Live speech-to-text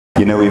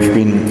You know, we've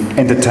been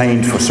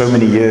entertained for so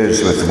many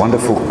years with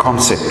wonderful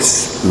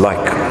concepts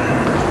like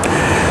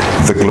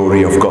the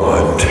glory of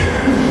God.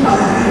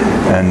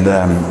 And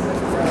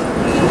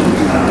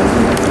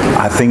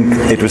I think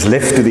it was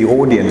left to the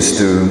audience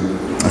to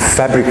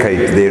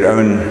fabricate their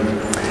own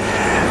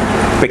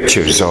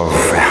pictures of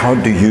how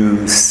do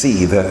you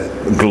see the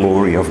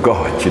glory of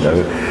God, you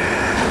know.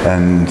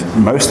 And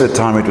most of the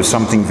time it was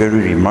something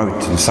very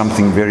remote and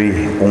something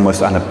very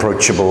almost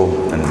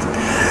unapproachable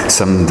and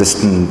some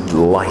distant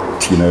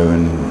light, you know,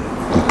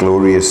 and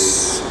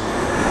glorious,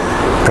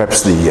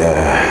 perhaps the,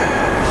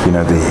 you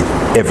know,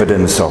 the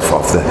evidence of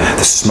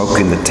the smoke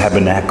in the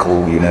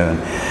tabernacle, you know,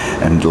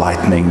 and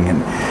lightning.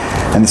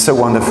 And it's so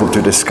wonderful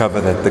to discover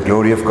that the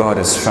glory of God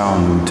has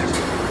found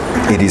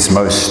its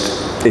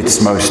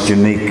most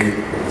unique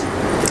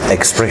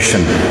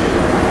expression,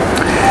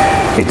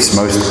 its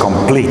most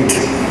complete,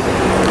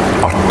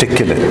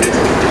 articulate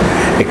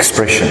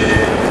expression.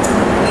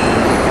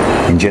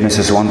 In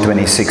Genesis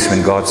 1:26,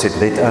 when God said,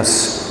 "Let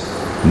us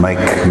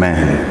make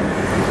man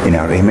in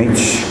our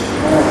image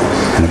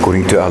and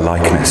according to our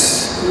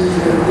likeness."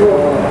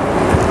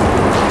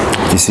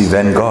 You see,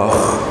 Van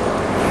Gogh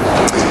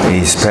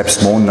is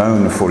perhaps more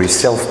known for his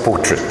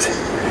self-portrait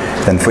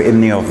than for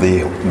any of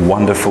the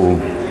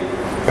wonderful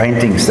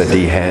paintings that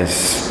he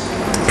has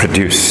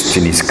produced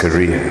in his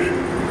career.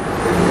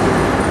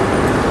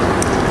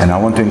 And I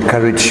want to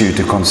encourage you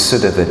to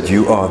consider that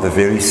you are the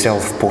very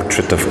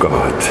self-portrait of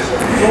God.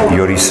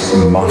 You're his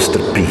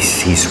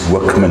masterpiece, his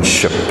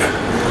workmanship.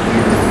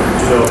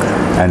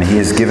 And he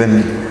has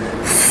given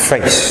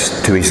face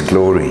to his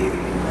glory.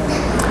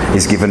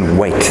 He's given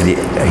weight.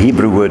 The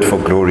Hebrew word for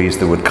glory is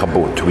the word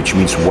kabod, which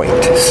means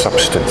weight,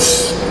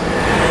 substance.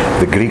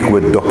 The Greek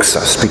word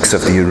doxa speaks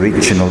of the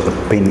original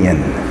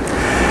opinion,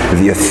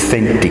 the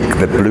authentic,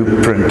 the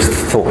blueprint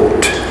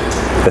thought,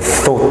 the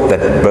thought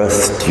that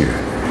birthed you.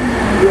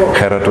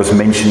 Gerard was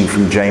mentioning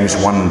from James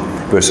 1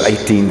 verse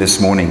 18 this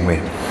morning, where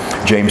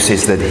James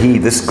says that he,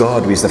 this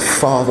God, who is the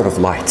Father of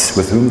lights,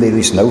 with whom there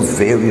is no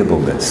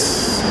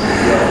variableness,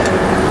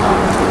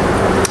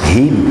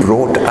 he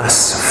brought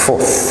us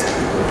forth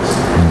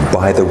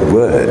by the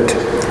word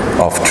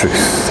of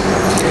truth.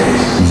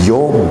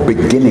 Your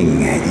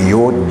beginning,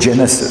 your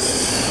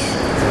Genesis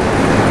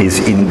is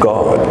in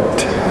God.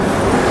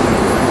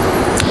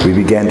 We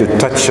began to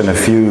touch on a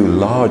few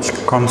large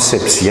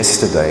concepts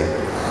yesterday,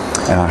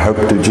 and I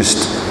hope to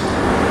just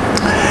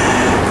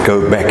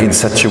go back in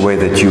such a way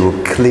that you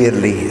will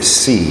clearly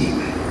see.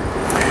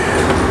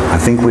 I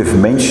think we've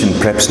mentioned,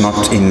 perhaps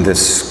not in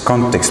this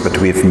context, but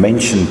we've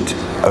mentioned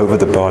over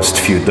the past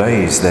few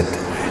days that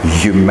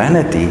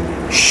humanity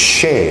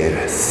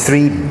share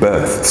 3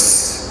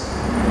 births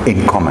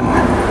in common.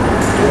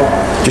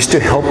 Just to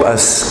help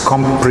us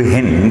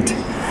comprehend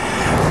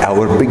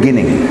our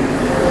beginning.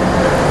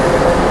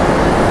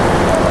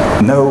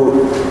 No,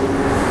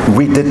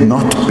 we did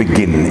not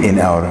begin in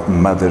our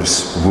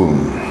mother's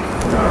womb.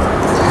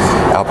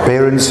 Our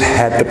parents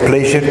had the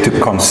pleasure to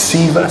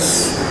conceive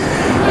us,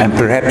 and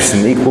perhaps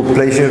an equal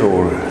pleasure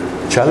or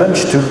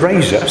challenge to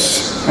raise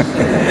us.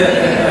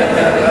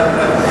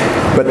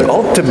 But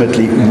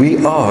ultimately,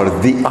 we are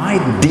the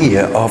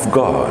idea of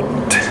God.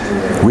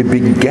 We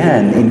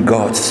began in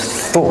God's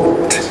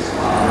thought.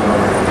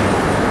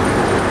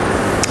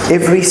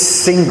 Every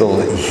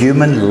single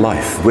human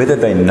life, whether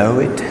they know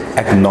it,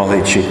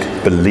 acknowledge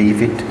it,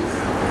 believe it,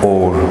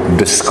 or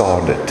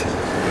discard it,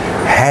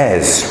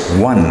 has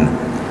one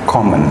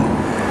common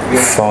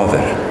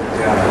Father.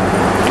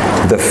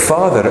 The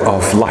Father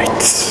of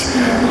lights,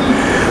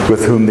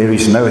 with whom there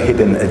is no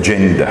hidden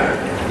agenda.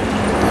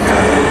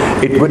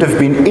 It would have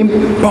been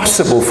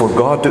impossible for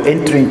God to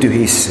enter into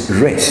his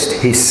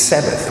rest, his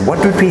Sabbath.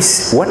 What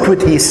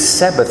would his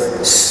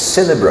Sabbath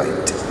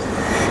celebrate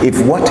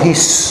if what he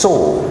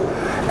saw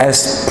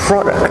as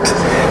product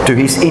to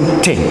his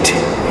intent,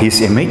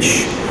 his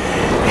image,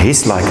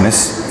 his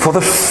likeness, for the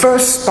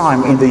first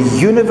time in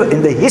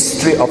the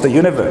history of the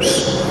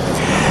universe,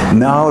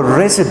 now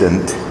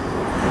resident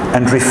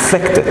and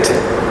reflected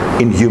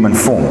in human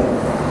form?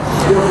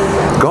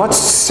 God's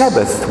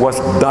Sabbath was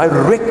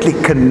directly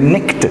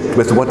connected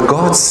with what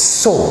God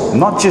saw,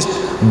 not just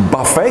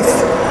by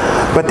faith,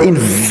 but in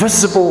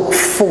visible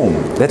form.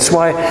 That's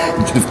why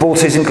Paul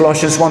says in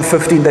Colossians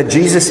 1:15 that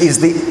Jesus is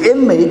the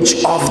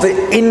image of the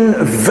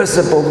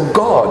invisible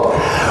God.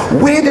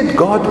 Where did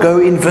God go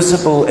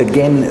invisible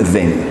again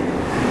then?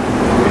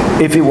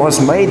 If he was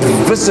made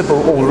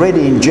visible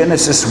already in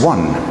Genesis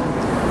 1,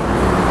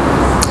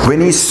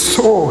 when he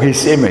saw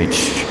his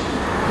image.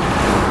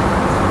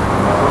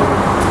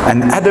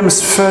 And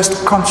Adam's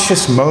first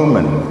conscious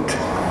moment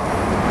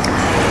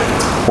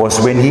was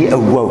when he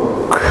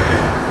awoke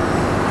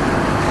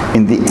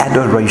in the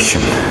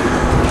adoration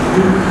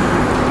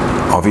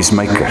of his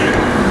Maker.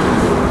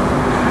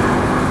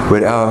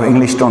 Where our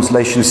English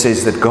translation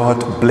says that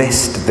God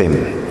blessed them.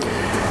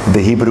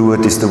 The Hebrew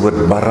word is the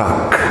word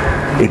barak.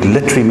 It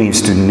literally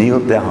means to kneel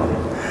down,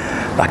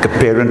 like a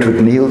parent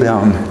would kneel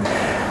down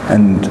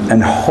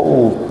and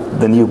hold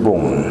the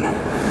newborn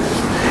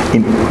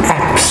in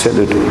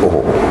absolute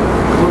awe.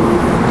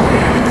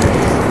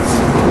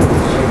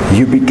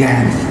 You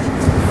began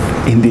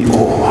in the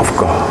awe of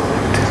God.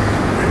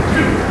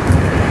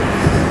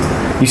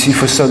 You see,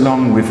 for so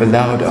long we've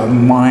allowed our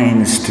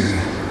minds to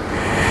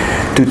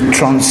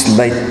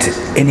translate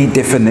any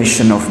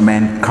definition of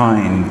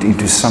mankind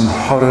into some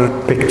horror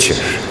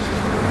picture.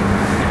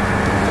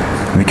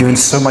 We've given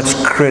so much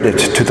credit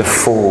to the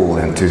fall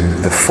and to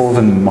the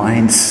fallen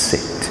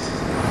mindset.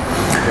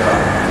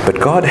 But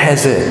God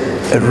has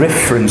a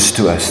reference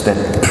to us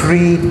that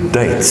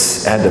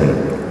predates Adam.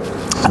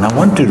 And I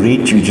want to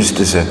read you just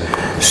as a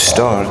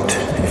start,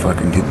 if I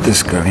can get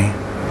this going,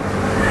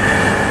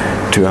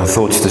 to our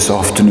thoughts this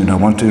afternoon. I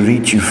want to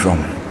read you from,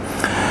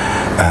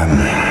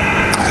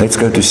 let's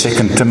go to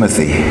 2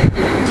 Timothy.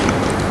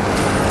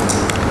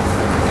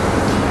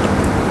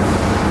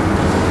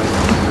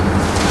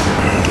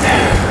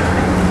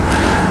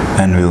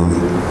 And we'll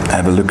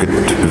have a look at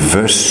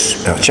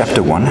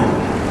chapter 1.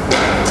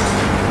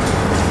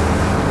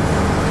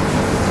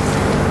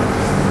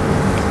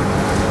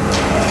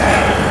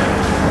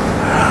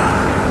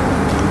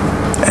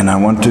 And I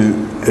want to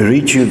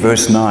read you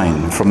verse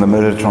 9 from the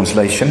Mirror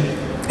translation.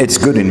 It's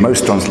good in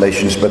most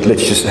translations, but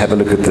let's just have a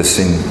look at this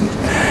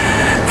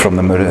from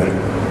the Mirror.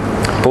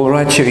 Paul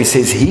writes here, he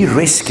says, He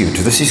rescued,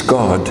 this is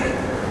God,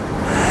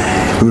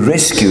 who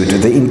rescued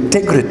the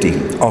integrity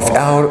of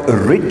our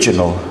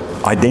original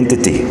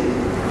identity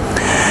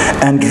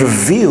and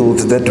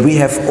revealed that we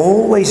have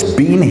always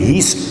been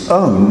His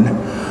own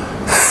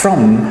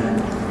from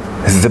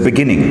the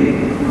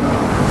beginning,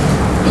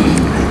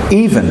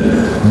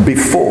 even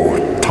before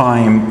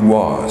time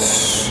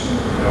was.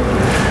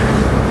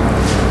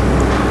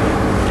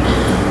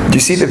 You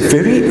see, the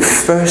very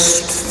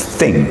first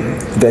thing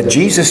that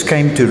Jesus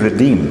came to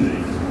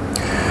redeem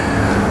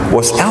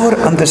was our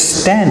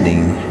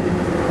understanding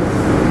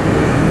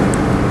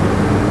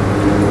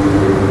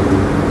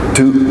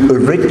to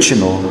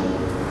original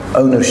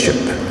ownership.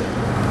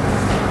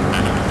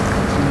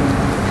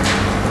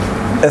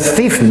 A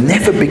thief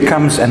never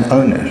becomes an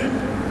owner.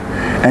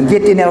 And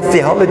yet in our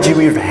theology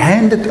we've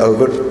handed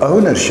over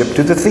ownership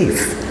to the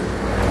thief.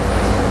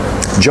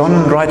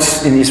 John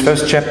writes in his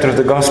first chapter of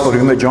the Gospel,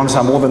 remember John's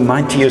now more than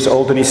 90 years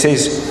old, and he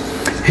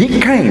says, He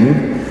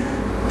came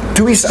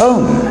to His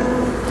own.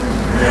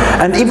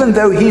 And even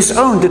though His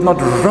own did not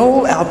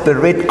roll out the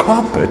red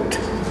carpet,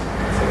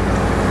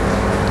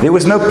 there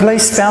was no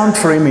place found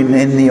for Him in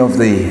any of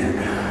the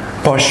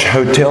posh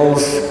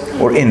hotels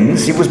or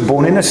inns. He was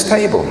born in a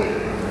stable.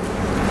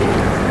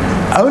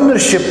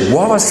 Ownership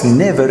was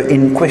never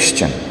in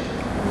question.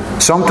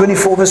 Psalm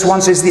 24 verse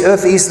 1 says, The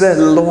earth is the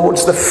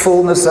Lord's, the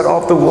fullness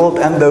thereof, the world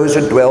and those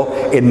who dwell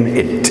in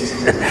it.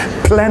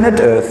 Planet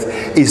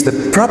Earth is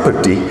the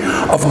property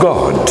of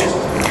God.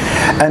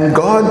 And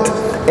God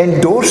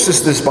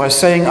endorses this by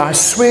saying, I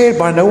swear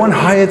by no one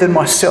higher than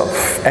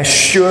myself, as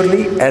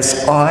surely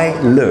as I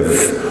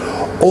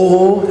live,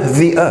 all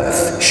the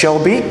earth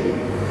shall be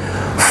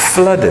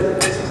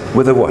flooded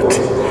with a what?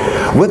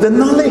 With the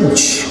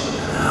knowledge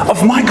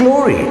of my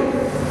glory.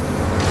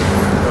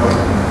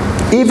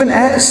 Even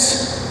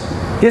as,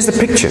 here's the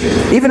picture,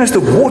 even as the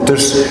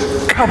waters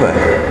cover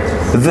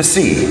the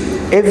sea,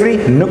 every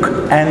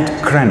nook and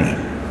cranny.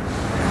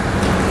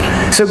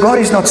 So God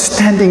is not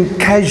standing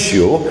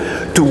casual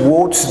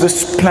towards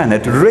this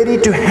planet, ready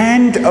to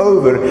hand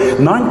over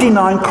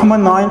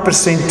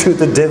 99.9% to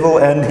the devil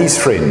and his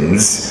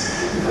friends.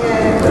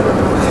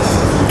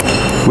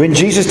 When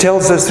Jesus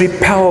tells those three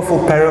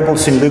powerful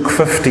parables in Luke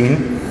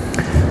 15,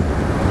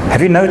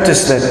 have you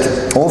noticed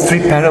that all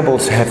three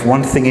parables have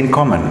one thing in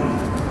common?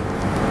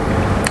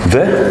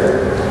 The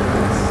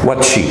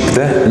what sheep?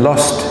 The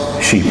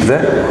lost sheep,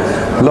 the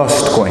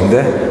lost coin,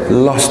 the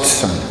lost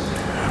son.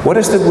 What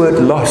does the word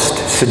lost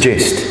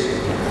suggest?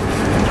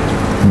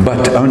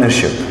 But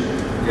ownership.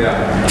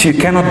 Yeah. So you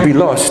cannot be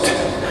lost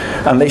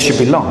unless you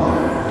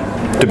belong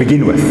to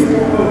begin with.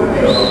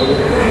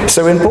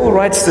 So when Paul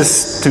writes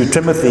this to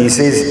Timothy, he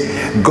says,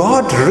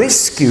 God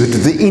rescued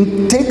the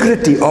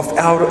integrity of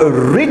our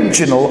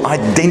original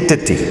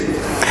identity.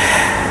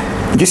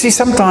 You see,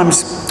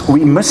 sometimes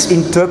we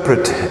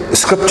misinterpret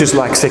scriptures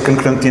like 2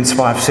 Corinthians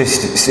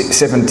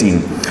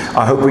 5:17.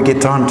 I hope we get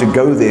time to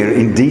go there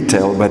in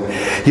detail, but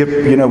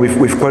you know,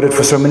 we've quoted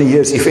for so many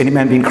years, if any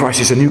man be in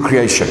Christ is a new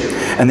creation.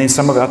 And then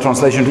some of our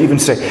translations even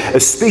say, a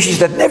species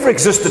that never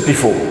existed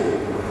before.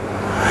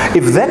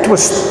 If that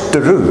was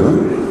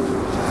true,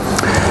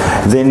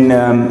 then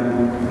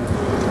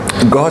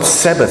God's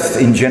Sabbath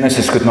in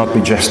Genesis could not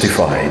be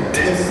justified.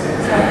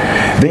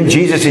 Then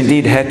Jesus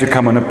indeed had to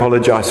come and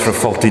apologize for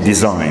faulty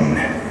design.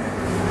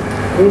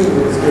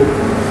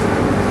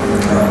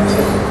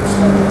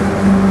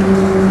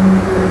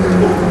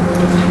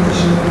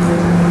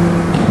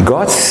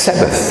 God's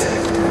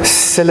Sabbath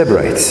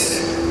celebrates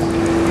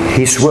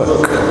His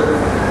work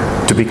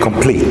to be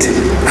complete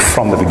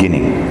from the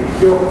beginning.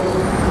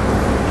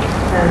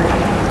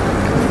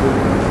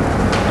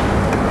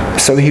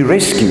 So He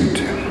rescued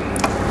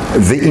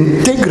the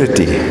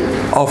integrity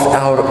of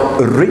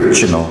our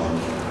original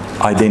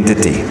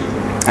identity.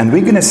 And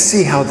we're going to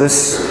see how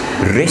this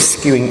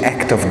rescuing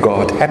act of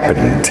God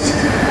happened.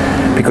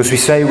 Because we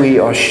say we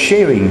are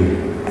sharing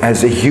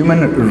as a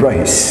human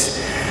race.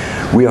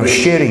 We are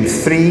sharing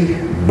 3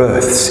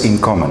 births in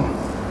common.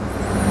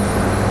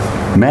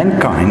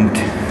 Mankind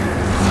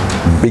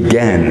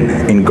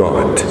began in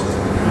God.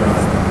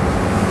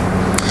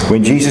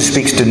 When Jesus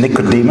speaks to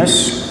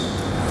Nicodemus,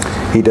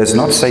 he does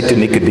not say to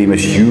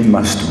Nicodemus, you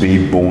must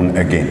be born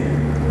again.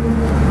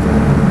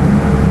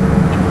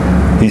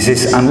 He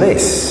says,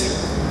 unless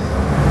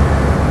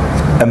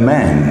a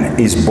man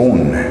is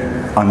born,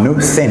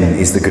 anothen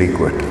is the Greek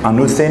word.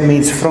 Anothen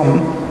means from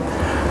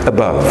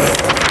above.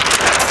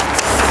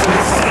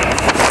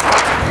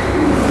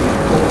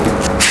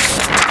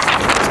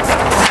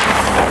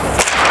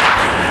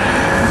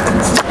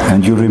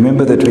 And you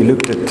remember that we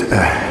looked at,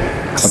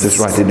 I'll just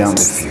write it down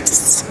with you.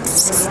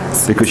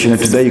 Because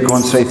today you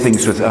can't say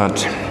things without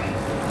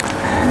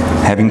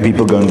having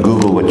people go and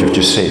Google what you've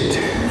just said.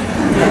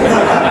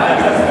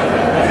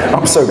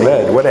 I'm so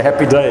glad. What a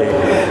happy day.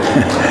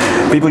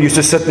 People used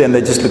to sit there and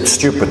they just looked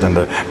stupid, and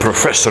the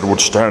professor would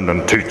stand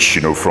and teach,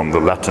 from the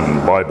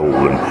Latin Bible.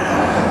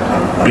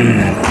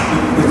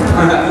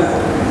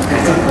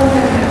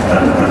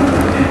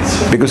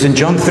 Because in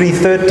John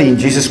 3:13,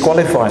 Jesus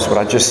qualifies what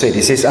I just said.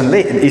 He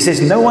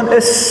says, no one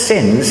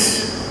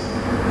ascends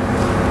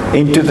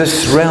into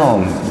this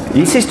realm.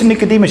 He says to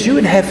Nicodemus, you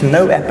would have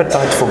no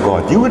appetite for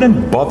God. You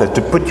wouldn't bother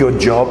to put your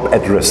job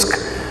at risk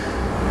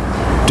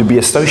to be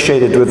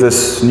associated with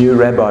this new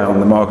rabbi on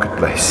the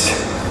marketplace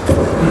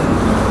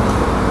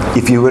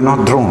if you were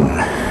not drawn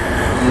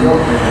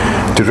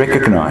to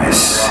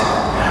recognize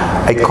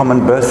a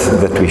common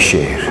birth that we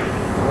share.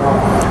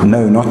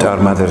 No, not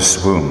our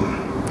mother's womb.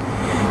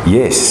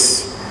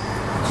 Yes,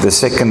 the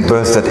second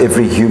birth that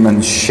every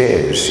human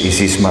shares is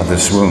his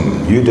mother's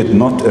womb. You did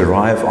not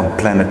arrive on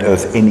planet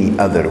Earth any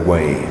other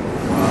way.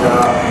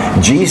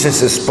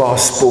 Jesus'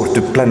 passport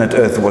to planet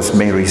Earth was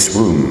Mary's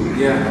womb.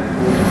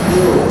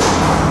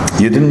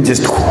 You didn't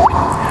just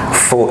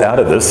fall out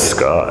of the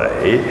sky.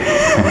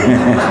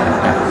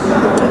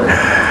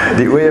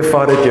 Die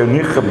ooievaar het jou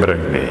nie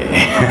gebring nie.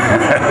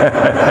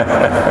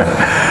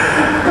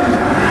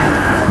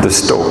 The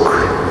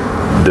stork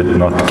did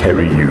not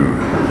carry you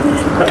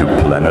to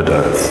planet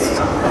Earth.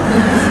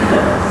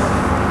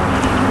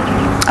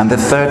 And the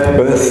third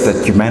birth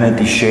that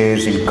humanity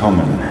shares in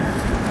common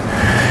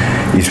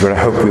is where I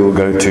hope we will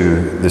go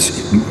to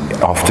this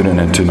afternoon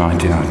and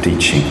tonight in our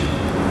teaching.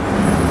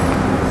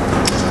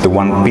 The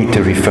one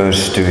Peter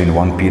refers to in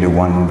 1 Peter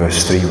 1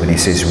 verse 3 when he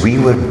says, we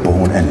were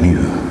born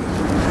anew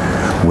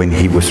when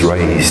he was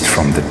raised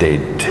from the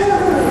dead.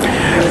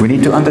 We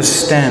need to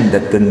understand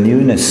that the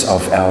newness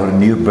of our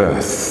new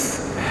birth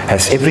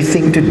has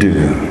everything to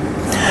do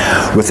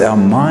with our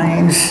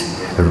minds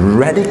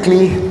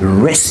radically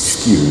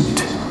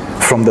rescued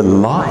from the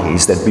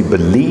lies that we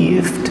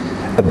believed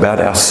about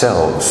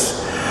ourselves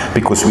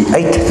because we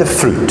ate the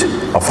fruit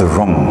of the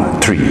wrong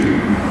tree.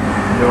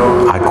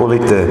 I call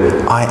it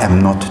the I am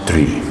not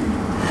tree,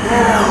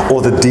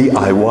 or the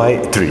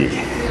DIY tree,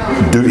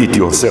 do it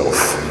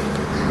yourself.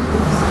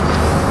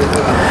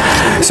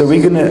 So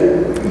we're going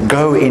to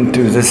go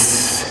into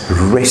this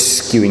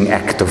rescuing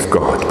act of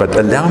God, but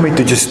allow me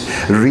to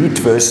just read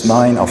verse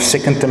 9 of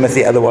 2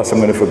 Timothy, otherwise I'm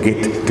going to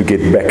forget to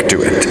get back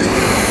to it.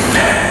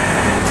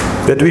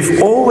 That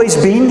we've always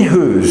been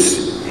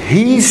whose?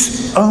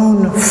 His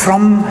own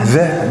from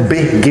the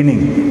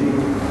beginning.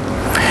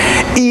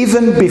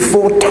 Even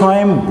before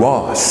time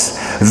was.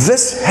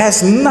 This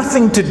has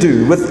nothing to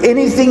do with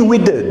anything we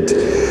did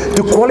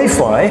to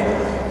qualify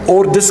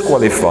or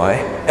disqualify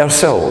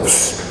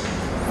ourselves.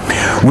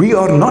 We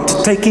are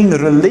not taking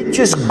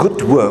religious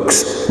good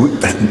works.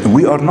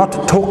 We are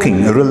not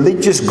talking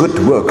religious good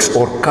works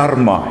or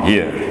karma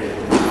here.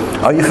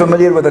 Are you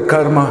familiar with the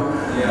karma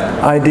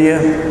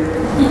idea?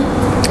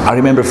 I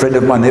remember a friend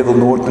of mine, Neville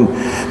Norton,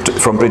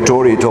 from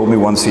Pretoria, told me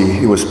once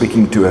he was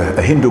speaking to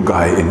a Hindu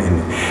guy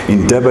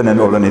in Durban and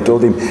all, and he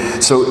told him,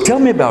 so tell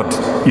me about,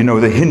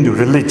 the Hindu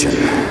religion.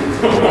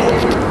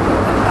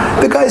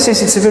 The guy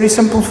says it's a very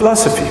simple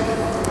philosophy.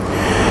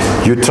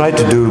 You try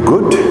to do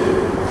good,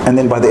 and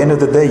then by the end of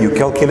the day you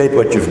calculate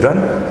what you've done,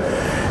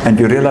 and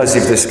you realize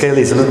if the scale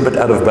is a little bit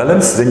out of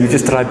balance, then you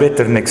just try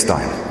better next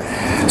time.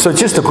 So it's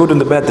just the good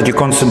and the bad that you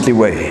constantly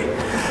weigh.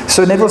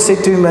 So Neville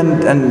said to him,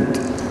 and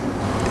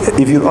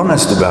if you're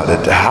honest about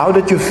it, how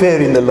did you fare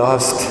in the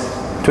last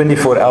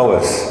 24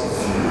 hours?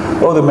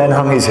 Oh, the man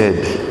hung his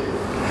head.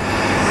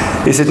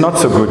 He said, not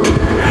so good.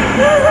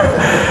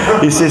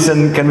 He says,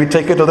 and can we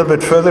take it a little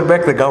bit further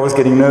back? The guy was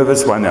getting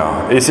nervous by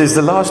now. He says,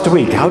 the last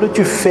week, how did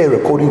you fare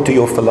according to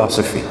your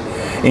philosophy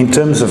in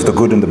terms of the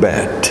good and the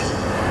bad?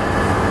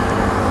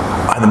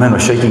 And the man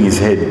was shaking his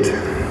head.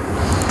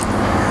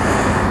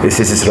 He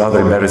says, it's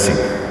rather embarrassing.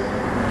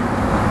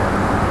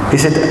 He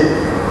said,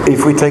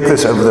 if we take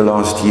this over the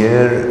last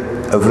year,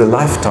 over a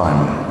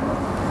lifetime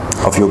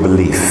of your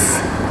belief,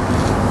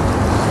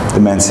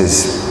 the man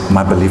says,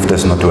 my belief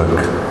does not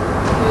work.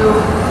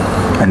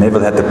 I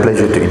never had the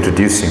pleasure to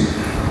introduce him.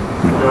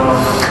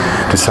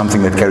 to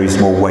something that carries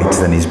more weight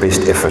than his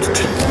best effort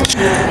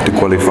to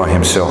qualify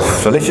himself.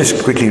 So let's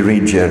just quickly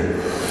read here.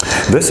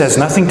 This has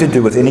nothing to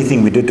do with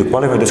anything we did to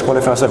qualify,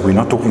 disqualify ourselves. We're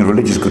not talking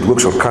religious good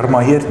works or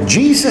karma here.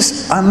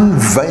 Jesus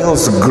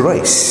unveils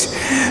grace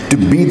to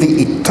be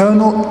the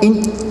eternal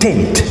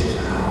intent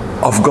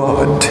of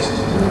God.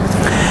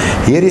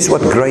 Here is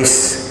what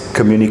grace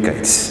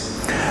communicates.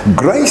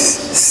 Grace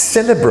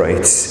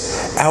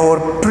celebrates our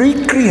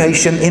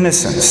pre-creation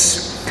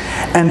innocence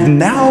and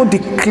now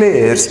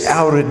declares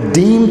our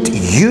redeemed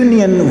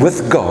union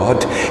with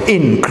God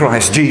in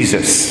Christ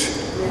Jesus.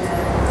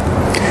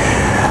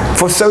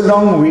 For so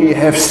long we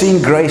have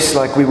seen grace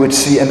like we would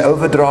see an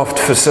overdraft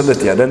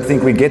facility. I don't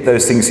think we get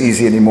those things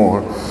easy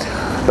anymore.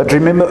 But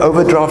remember,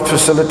 overdraft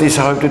facilities,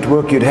 how it would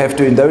work? You'd have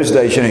to, in those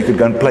days, you could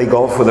go and play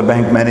golf with a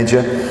bank manager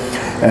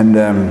and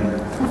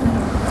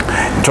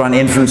try and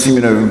influence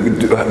him,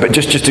 but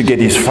just to get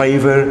his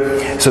favor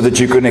so that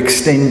you can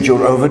extend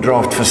your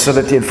overdraft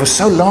facility. And for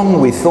so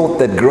long we thought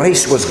that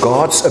grace was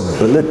God's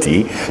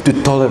ability to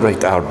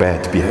tolerate our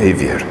bad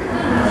behavior.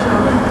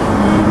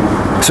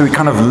 So we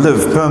kind of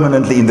live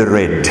permanently in the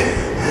red.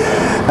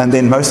 And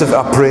then most of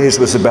our prayers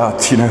was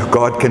about,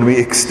 God, can we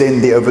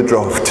extend the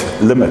overdraft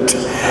limit?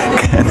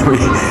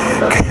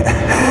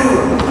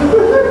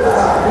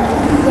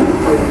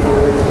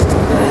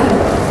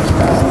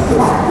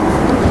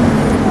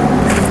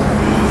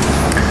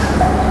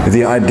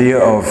 The idea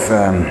of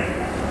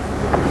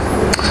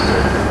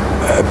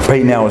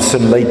pay now,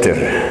 sin later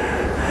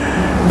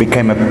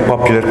became a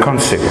popular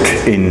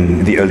concept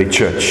in the early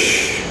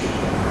church.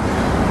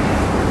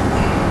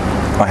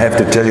 I have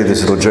to tell you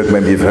this little joke,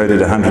 maybe you've heard it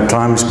 100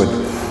 times, but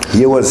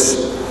here was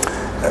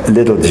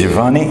little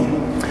Giovanni,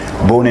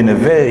 born in a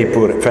very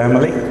poor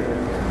family.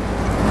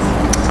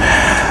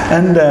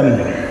 And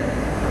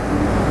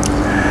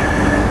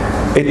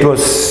it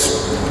was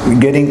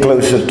getting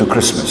closer to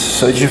Christmas.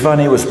 So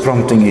Giovanni was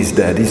prompting his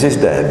dad. He says,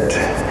 Dad,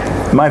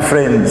 my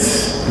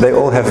friends, they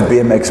all have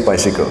BMX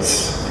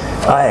bicycles.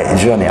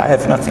 Johnny, I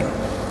have nothing.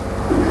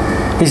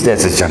 His dad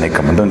says, Johnny,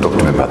 come on, don't talk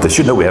to me about this.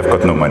 You know we have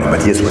got no money,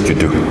 but here's what you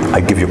do.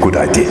 I give you a good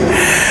idea.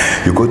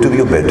 You go to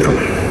your bedroom.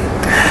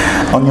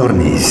 On your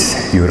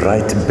knees, you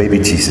write baby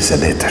Jesus a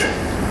letter.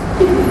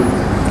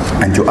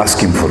 And you ask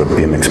him for a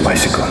BMX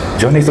bicycle.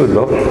 Johnny thought,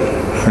 well,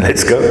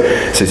 let's go.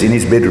 Says in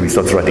his bedroom, he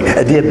starts writing,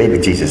 Dear baby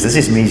Jesus, this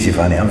is me,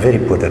 Giovanni. I'm very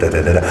poor.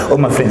 All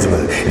my friends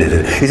were.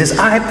 He says,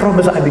 I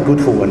promise I'll be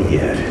good for 1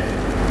 year.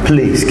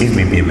 Please give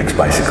me a BMX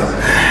bicycle.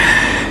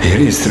 He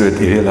reads through it,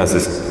 he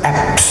realizes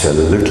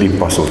absolutely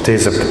impossible.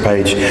 Tears up the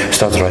page,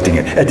 starts writing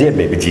it. Dear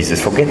baby Jesus,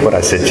 forget what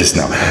I said just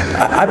now.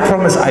 I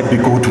promise I'd be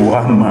good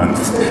 1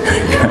 month.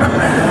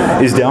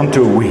 He's down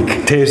to a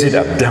week, tears it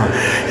up, down.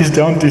 He's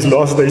down to his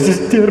last day. He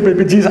says, Dear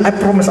baby Jesus, I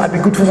promise I'd be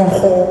good for 1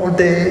 whole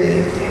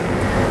day.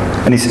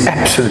 And he's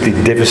absolutely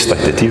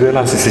devastated. He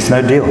realizes it's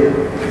no deal.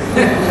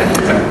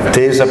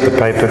 Tears up the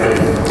paper,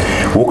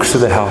 walks to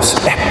the house,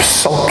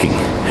 sulking.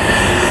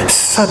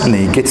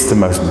 Suddenly he gets the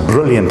most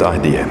brilliant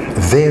idea.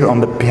 There on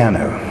the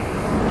piano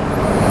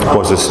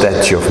was a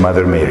statue of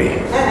Mother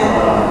Mary.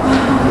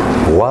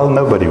 While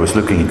nobody was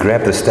looking, he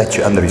grabbed the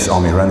statue under his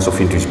arm, he runs off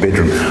into his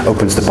bedroom,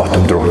 opens the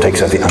bottom drawer,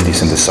 takes out the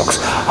undies and the socks,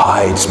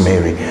 hides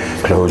Mary,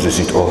 closes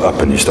it all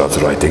up, and he starts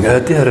writing,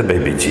 Dear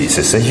baby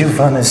Jesus, you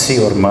want to see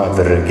your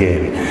mother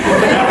again?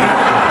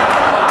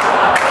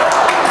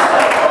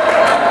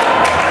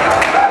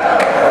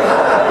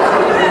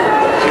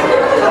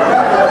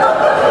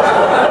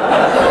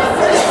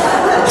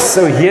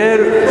 So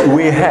here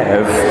we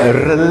have a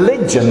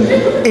religion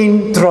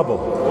in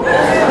trouble.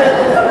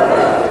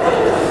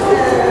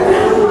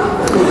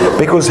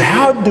 Because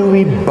how do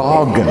we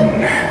bargain?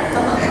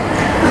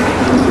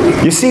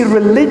 You see,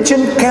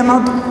 religion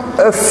cannot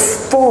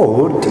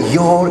afford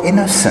your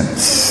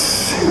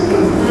innocence.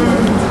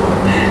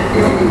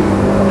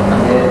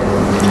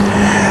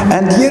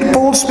 And here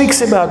Paul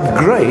speaks about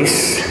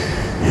grace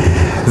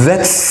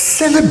that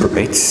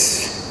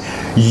celebrates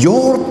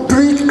your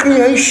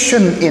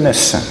pre-creation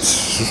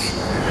innocence.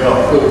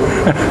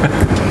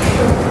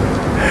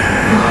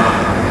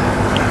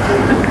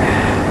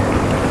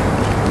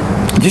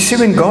 You see,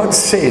 when God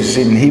says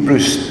in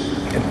Hebrews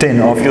 10,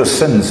 of your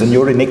sins and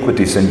your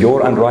iniquities and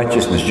your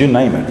unrighteousness, you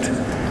name it,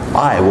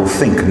 I will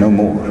think no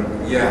more.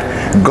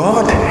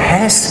 God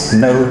has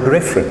no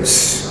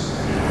reference,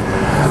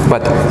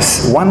 but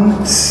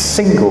one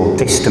single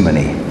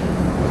testimony,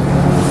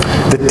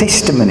 the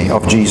testimony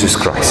of Jesus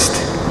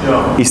Christ,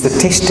 is the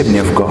testimony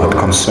of God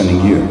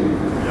concerning you.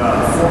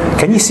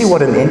 Can you see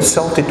what an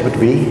insult it would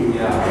be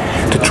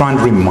to try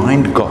and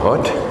remind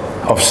God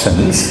of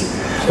sins?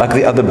 Like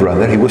the other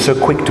brother, he was so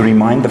quick to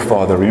remind the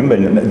father,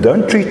 remember,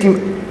 don't treat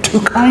him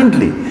too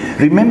kindly.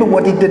 Remember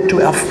what he did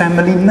to our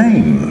family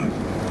name.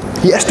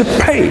 He has to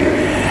pay.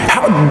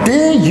 How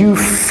dare you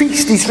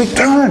feast his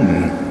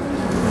return?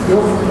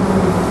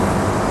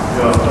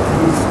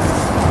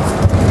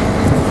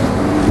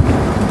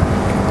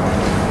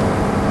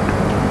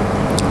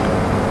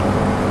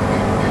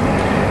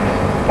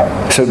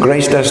 So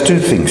grace does two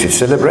things. It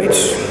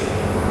celebrates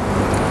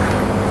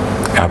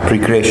our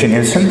pre-creation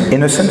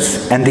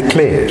innocence, and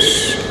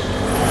declares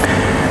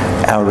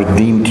our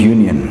redeemed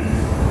union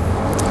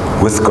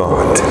with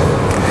God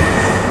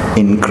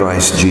in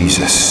Christ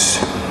Jesus.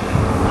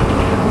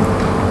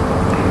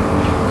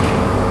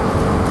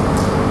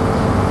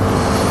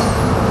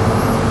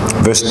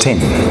 Verse 10,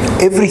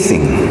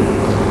 everything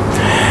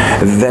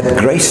that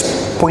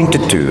grace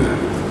pointed to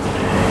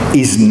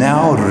is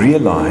now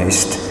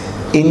realized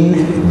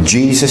in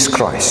Jesus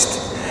Christ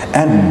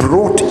and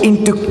brought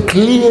into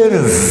clear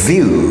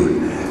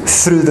view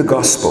through the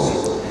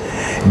gospel.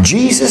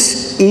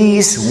 Jesus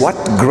is what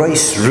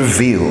grace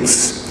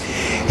reveals.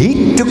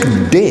 He took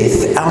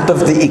death out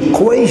of the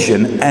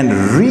equation and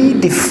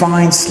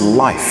redefines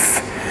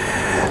life.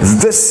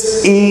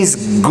 This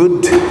is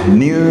good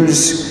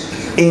news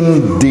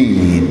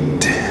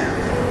indeed.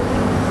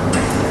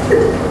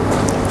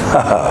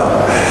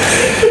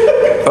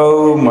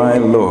 Oh my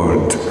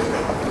Lord.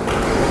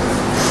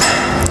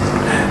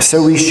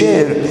 So we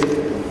share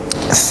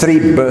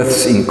three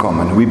births in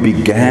common. We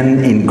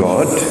began in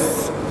God.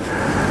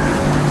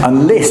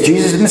 Unless,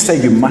 Jesus didn't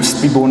say you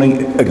must be born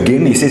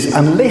again. He says,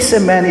 unless a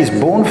man is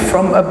born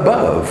from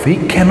above,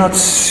 he cannot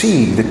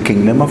see the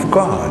kingdom of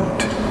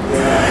God.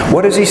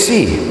 What does he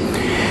see?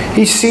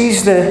 He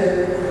sees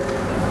the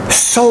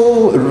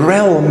soul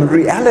realm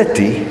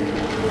reality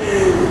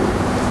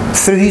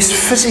through his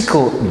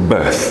physical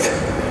birth.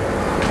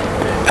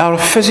 Our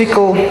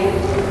physical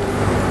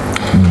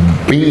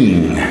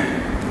being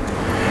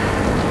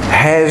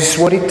has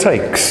what it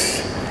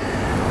takes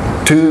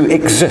to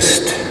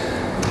exist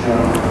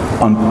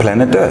on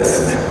planet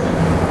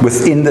Earth,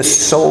 within the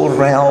soul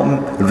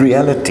realm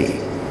reality.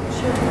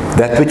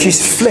 That which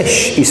is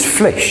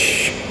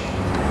flesh.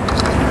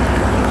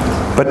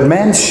 But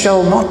man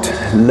shall not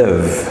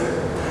live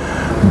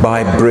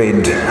by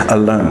bread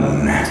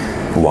alone.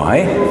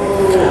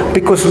 Why?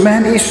 Because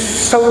man is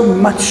so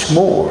much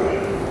more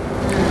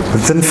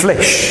than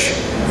flesh.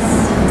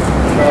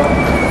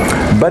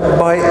 But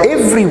by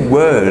every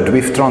word,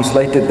 we've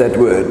translated that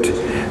word,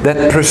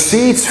 that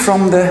proceeds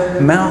from the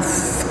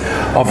mouth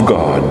of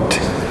God.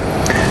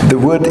 The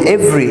word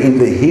every in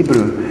the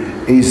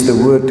Hebrew is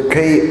the word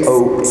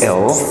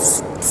K-O-L,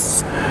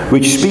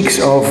 which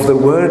speaks of the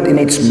word in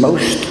its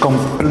most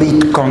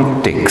complete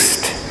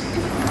context.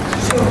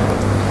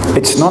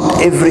 It's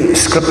not every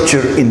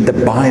scripture in the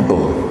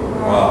Bible.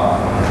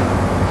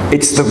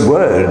 It's the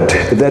word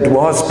that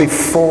was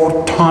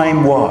before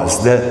time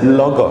was, the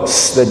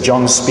Logos that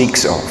John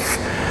speaks of.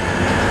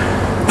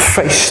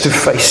 Face to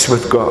face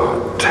with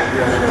God.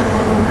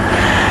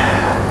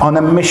 On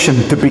a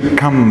mission to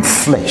become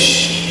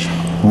flesh.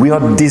 We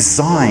are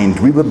designed,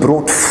 we were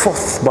brought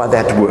forth by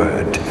that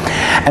word.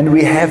 And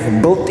we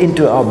have built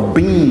into our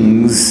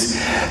beings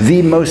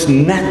the most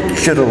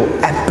natural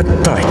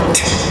appetite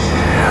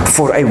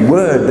for a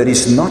word that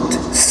is not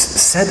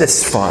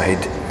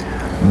satisfied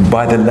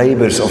by the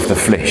labors of the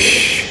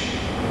flesh.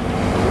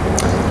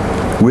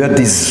 We are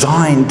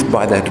designed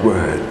by that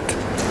word.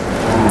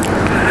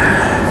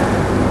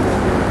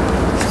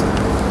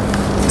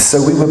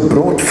 So we were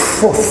brought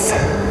forth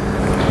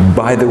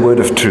by the word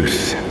of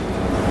truth.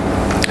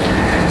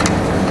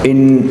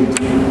 In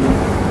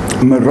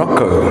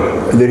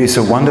Morocco, there is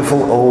a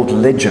wonderful old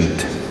legend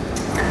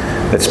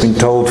that's been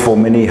told for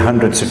many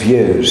hundreds of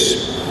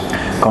years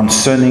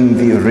concerning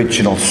the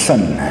original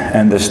sin.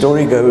 And the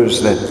story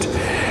goes that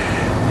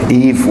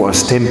Eve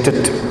was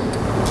tempted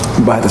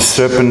by the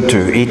serpent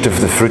to eat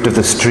of the fruit of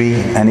this tree,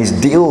 and his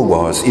deal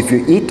was, if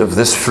you eat of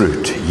this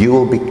fruit, you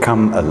will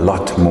become a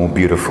lot more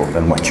beautiful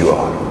than what you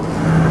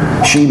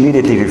are. She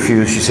immediately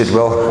refused. She said,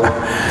 well,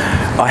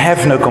 I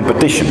have no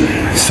competition,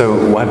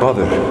 so why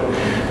bother?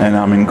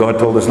 And God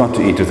told us not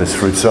to eat of this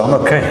fruit, so I'm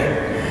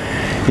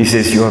okay. He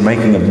says, you are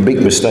making a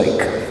big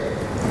mistake.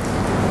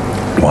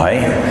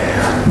 Why?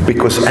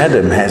 Because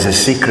Adam has a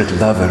secret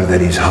lover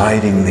that is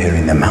hiding there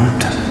in the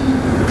mountain.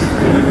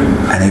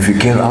 And if you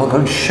care, I'll go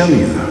and show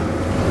you.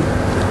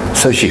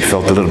 So she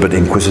felt a little bit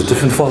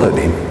inquisitive and followed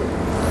him.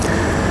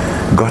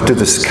 Got to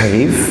this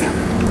cave,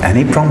 and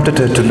he prompted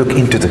her to look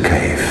into the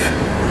cave.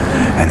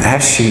 And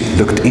as she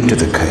looked into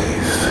the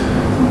cave,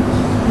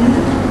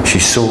 she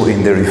saw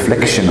in the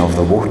reflection of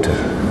the water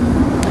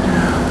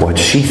what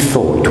she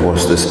thought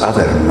was this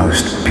other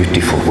most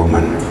beautiful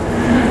woman.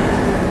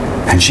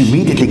 And she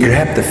immediately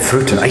grabbed the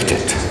fruit and ate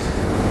it.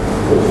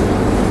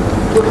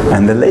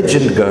 And the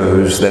legend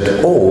goes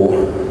that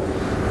all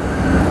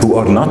who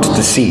are not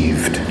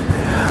deceived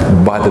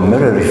by the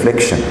mirror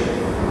reflection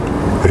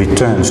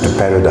returns to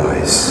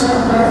paradise.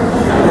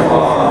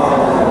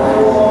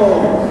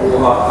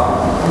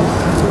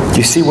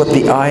 You see what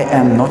the I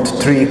am not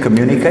tree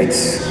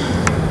communicates?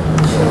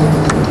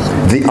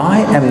 The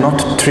I am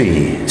not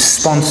tree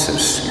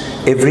sponsors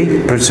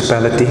every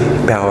principality,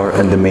 power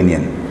and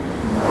dominion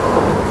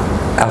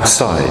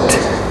outside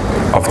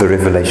of the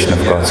revelation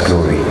of God's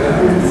glory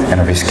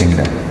and of His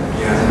kingdom.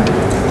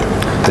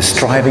 The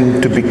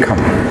striving to become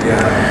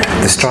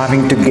The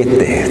striving to get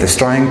there, the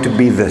striving to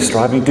be this,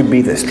 striving to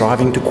be this,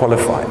 striving to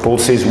qualify. Paul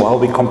says, while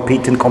we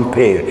compete and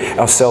compare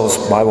ourselves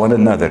by one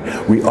another,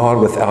 we are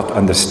without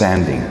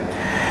understanding.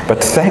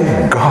 But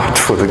thank God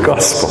for the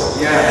gospel.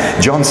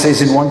 John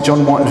says in 1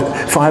 John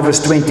 5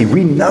 verse 20,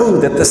 we know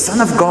that the Son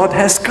of God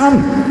has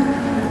come.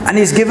 And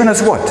He's given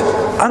us what?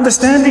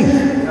 Understanding.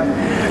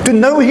 To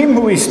know Him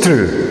who is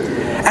true.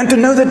 And to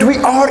know that we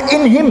are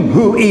in Him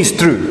who is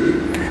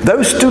true.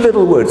 Those two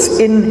little words,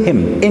 in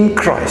Him, in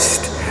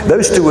Christ.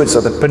 Those two words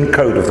are the pin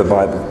code of the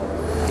Bible.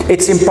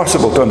 It's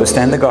impossible to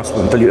understand the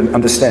gospel until you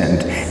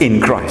understand in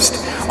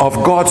Christ.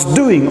 Of God's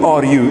doing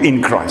are you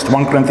in Christ.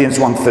 1 Corinthians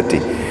 1:30.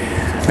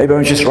 Maybe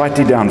I'll just write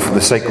it down for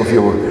the sake of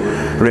your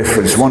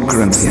reference. 1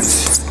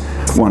 Corinthians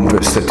 1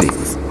 verse 30.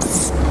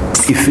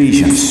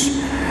 Ephesians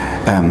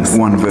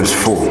 1 verse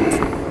 4.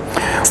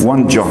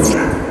 1 John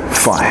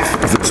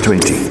 5 verse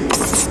 20.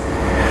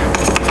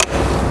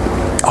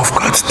 Of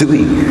God's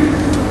doing.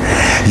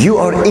 You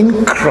are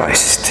in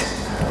Christ.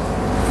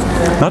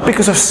 Not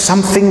because of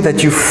something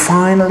that you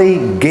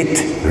finally get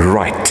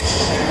right,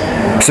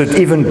 so that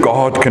even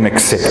God can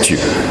accept you.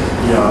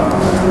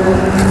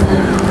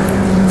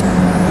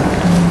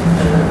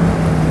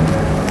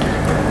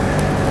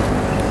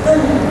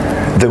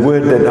 The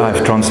word that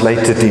I've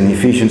translated in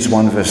Ephesians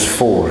 1 verse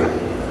 4,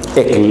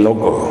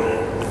 eklogo,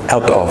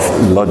 out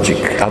of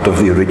logic, out of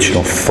the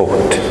original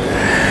thought,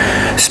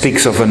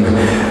 speaks of an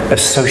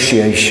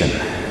association.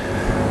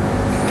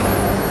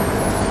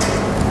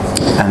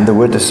 And the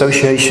word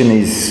association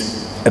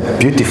is a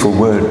beautiful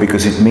word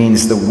because it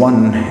means the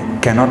one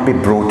cannot be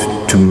brought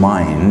to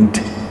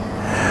mind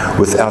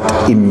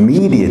without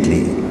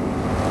immediately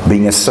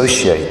being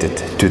associated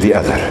to the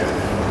other.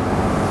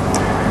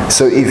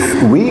 So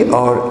if we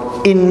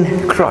are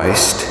in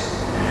Christ,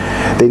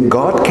 then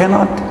God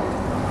cannot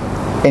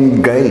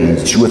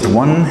engage with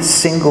one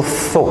single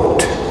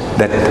thought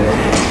that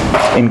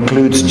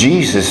includes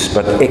Jesus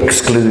but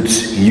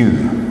excludes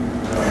you.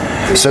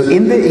 So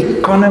in the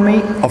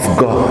economy of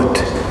God,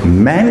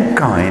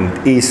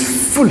 mankind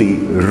is fully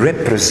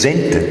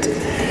represented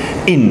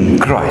in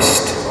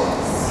Christ.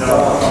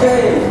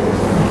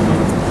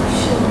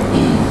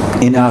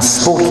 In our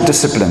sport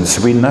disciplines,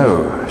 we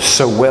know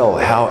so well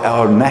how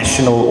our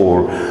national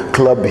or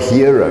club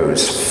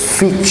heroes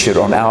feature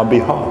on our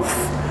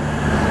behalf.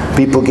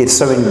 People get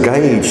so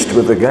engaged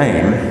with the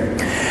game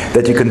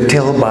that you can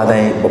tell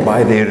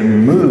by their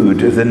mood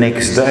the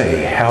next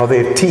day how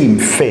their team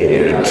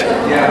fared.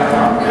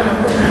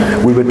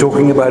 We were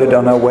talking about it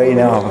on our way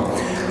now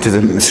to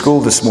the school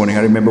this morning.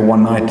 I remember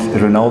one night,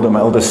 Ronaldo, my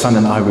eldest son,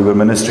 and I, we were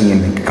ministering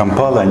in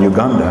Kampala in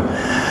Uganda,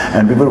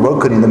 and we were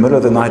woken in the middle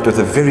of the night with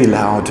a very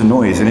loud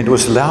noise, and it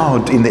was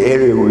loud in the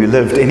area where we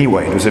lived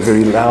anyway. It was a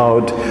very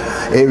loud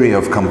area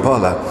of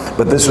Kampala,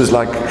 but this was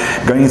like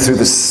going through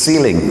the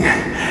ceiling.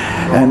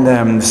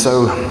 And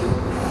so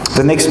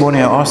the next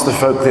morning I asked the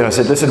folk there, I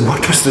said, listen,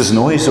 what was this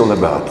noise all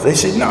about? They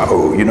said,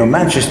 no,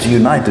 Manchester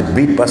United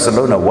beat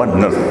Barcelona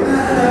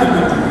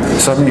 1-0.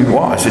 Suddenly,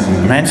 wow, I said,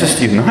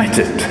 Manchester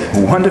United,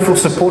 wonderful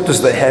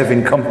supporters they have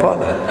in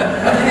Kampala.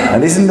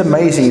 And isn't it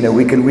amazing,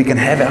 we can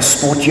have our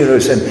sport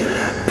heroes and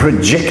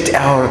project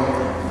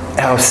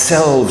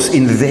ourselves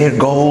in their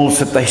goals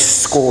that they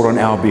score on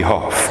our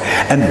behalf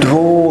and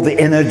draw the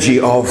energy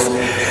of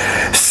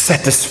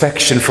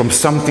satisfaction from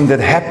something that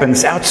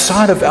happens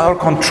outside of our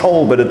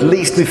control, but at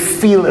least we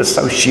feel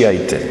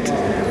associated.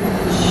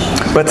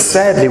 But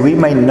sadly, we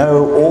may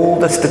know all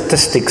the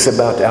statistics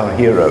about our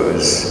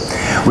heroes.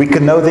 We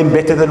can know them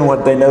better than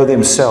what they know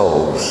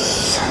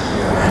themselves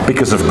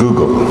because of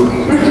Google.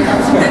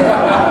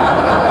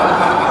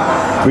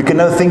 We can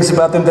know things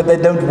about them that they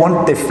don't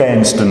want their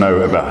fans to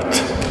know about.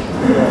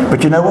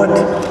 But you know what?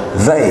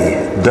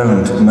 They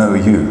don't know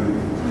you.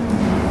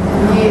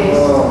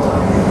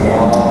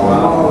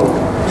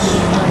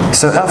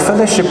 So our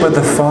fellowship with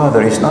the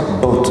Father is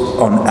not built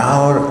on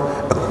our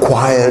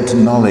acquired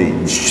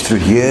knowledge through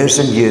years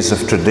and years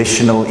of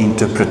traditional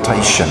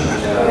interpretation.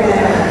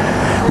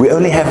 We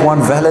only have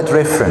one valid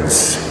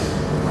reference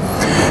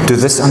to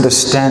this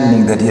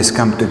understanding that He has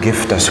come to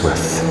gift us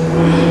with.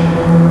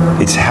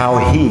 It's how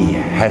He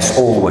has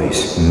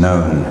always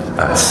known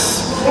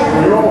us.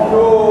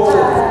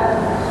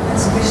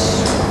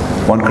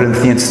 1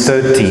 Corinthians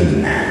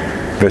 13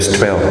 verse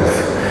 12.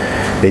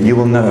 Then you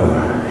will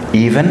know,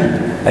 even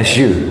as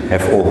you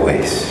have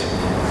always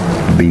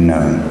been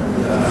known.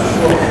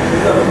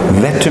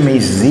 That to me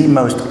is the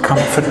most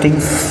comforting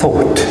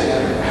thought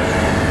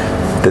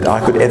that I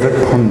could ever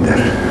ponder.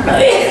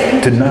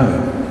 To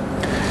know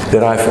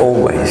that I've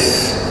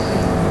always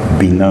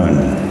been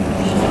known.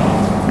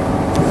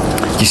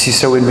 You see,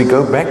 so when we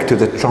go back to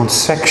the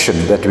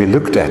transaction that we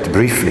looked at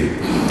briefly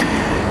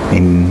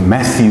in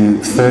Matthew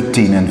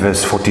 13 and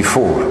verse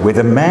 44, where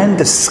the man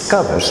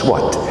discovers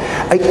what?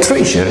 A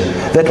treasure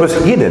that was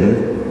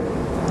hidden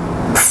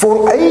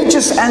for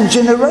ages and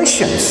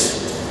generations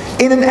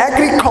in an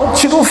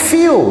agricultural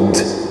field.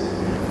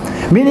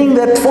 Meaning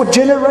that for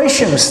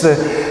generations,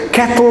 the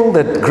cattle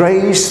that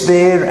grazed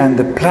there and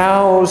the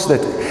plows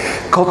that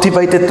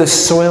cultivated the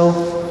soil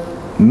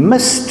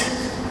missed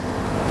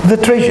the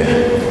treasure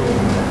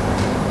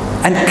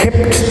and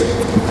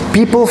kept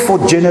people for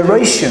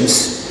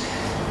generations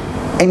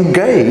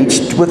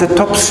engaged with the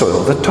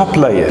topsoil, the top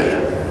layer.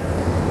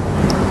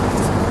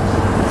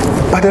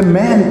 But a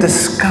man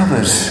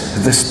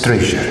discovers this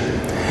treasure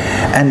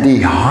and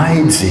he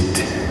hides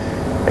it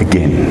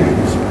again.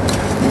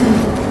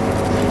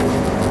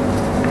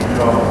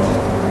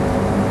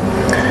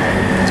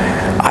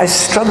 I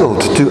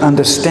struggled to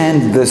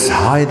understand this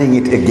hiding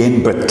it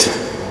again bit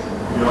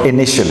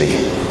initially.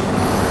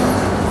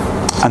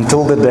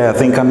 Until the day, I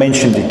think I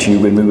mentioned it to you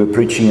when we were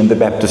preaching in the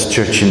Baptist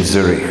church in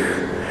Zurich.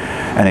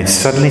 And it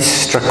suddenly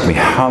struck me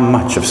how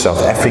much of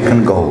South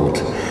African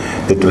gold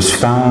that was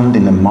found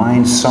in a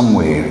mine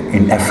somewhere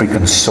in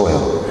African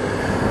soil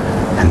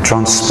and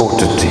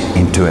transported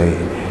into a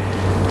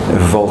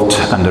vault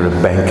under a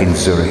bank in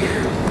Zurich.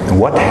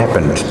 What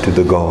happened to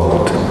the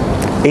gold?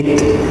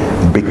 It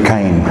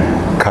became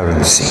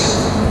currency.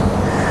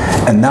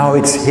 And now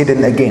it's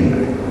hidden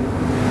again.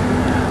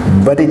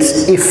 But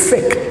its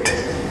effect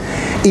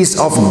is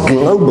of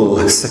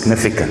global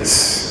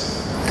significance.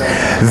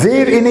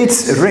 There in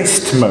its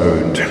rest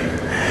mode,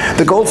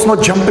 the gold's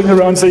not jumping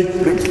around saying,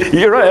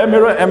 here I am,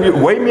 you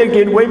weigh me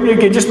again,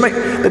 just make,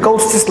 the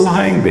gold's just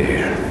lying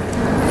there.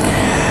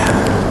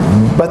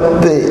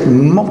 But the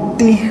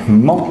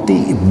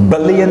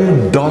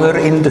multi-billion dollar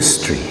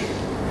industry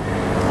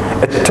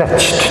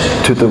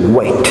attached to the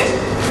weight,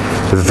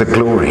 the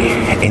glory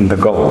in the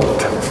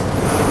gold,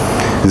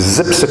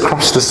 zips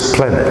across this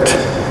planet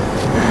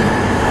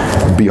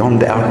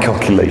beyond our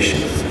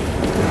calculation.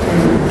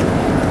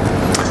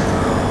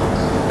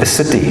 A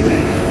city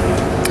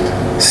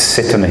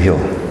set on a hill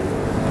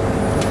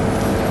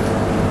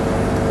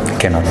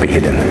cannot be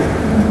hidden.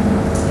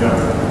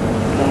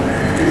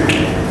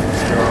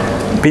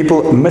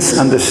 People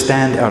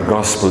misunderstand our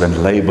gospel and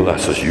label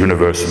us as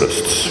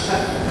universalists.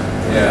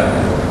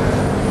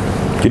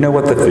 Do you know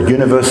what the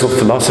universal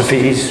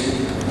philosophy is?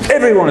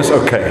 Everyone is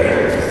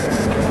okay.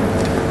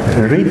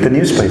 Read the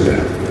newspaper.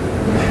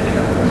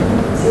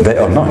 They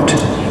are not.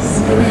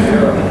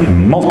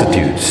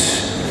 Multitudes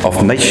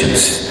of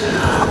nations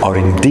are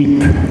in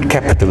deep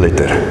capital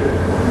letter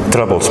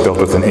trouble spelled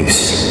with an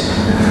S.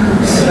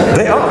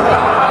 They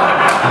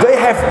are. They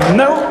have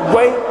no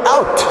way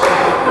out.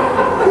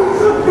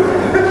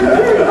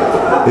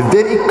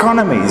 Their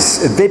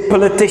economies, their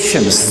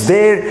politicians,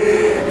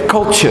 their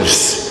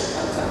cultures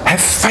have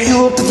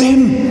failed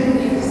them.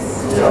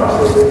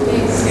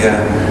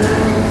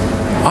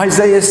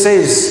 Isaiah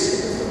says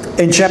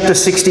in chapter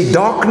 60,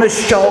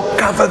 darkness shall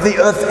cover the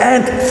earth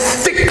and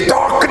thick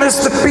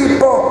darkness the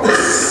people.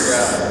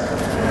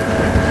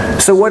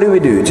 So what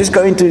do? Just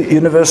go into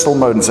universal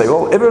mode and say,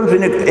 well,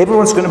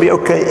 everyone's going to be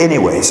okay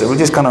anyway, so we'll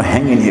just kind of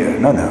hang in here.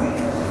 No.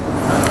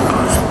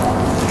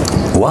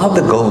 While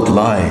the gold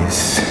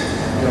lies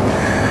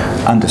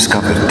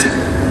undiscovered,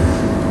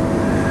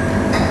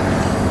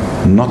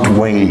 not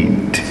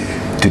weighed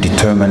to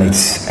determine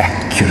its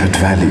accurate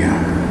value,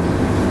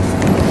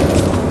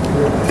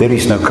 there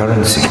is no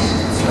currency,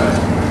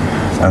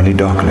 only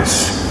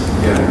darkness.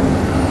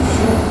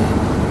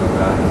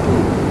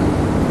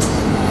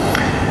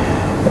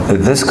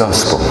 This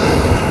gospel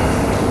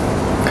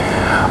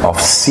of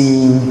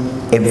seeing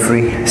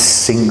every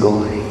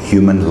single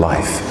human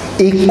life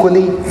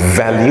equally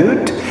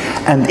valued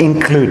and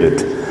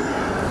included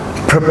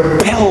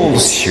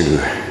propels you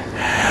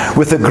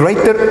with a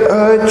greater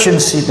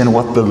urgency than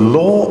what the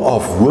law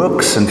of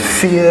works and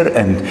fear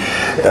and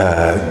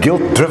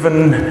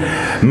guilt-driven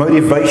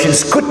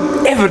motivations could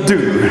ever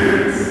do.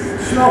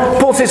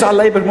 Paul says, I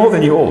labor more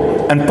than you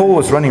all. And Paul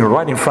was running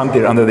right in front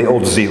there under the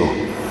old zeal.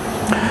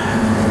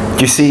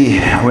 You see,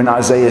 when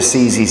Isaiah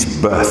sees his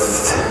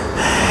birth,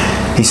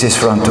 he says,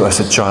 for unto us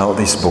a child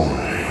is born,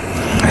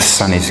 a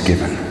son is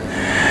given,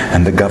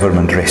 and the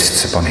government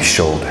rests upon his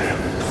shoulder.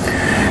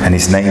 And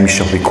his name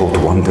shall be called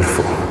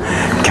Wonderful,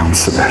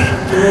 Counselor,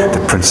 the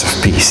Prince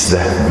of Peace,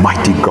 the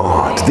Mighty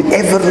God, the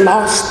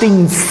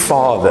Everlasting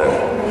Father.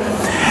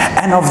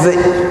 And of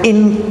the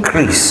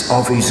increase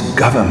of his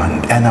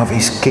government and of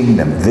his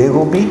kingdom, there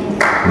will be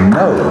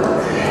no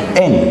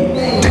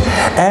end.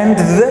 And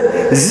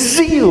the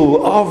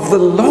zeal of the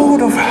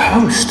Lord of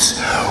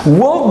hosts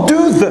will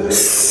do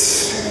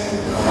this.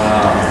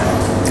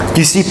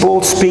 You see,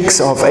 Paul speaks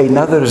of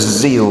another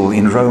zeal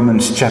in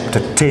Romans chapter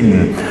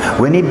 10,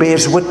 when he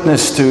bears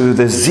witness to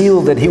the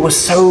zeal that he was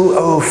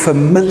so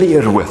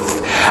familiar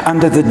with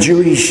under the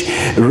Jewish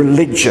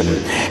religion.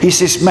 He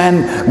says,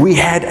 man, we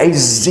had a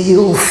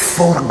zeal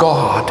for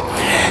God.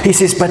 He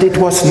says, but it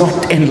was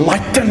not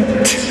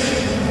enlightened.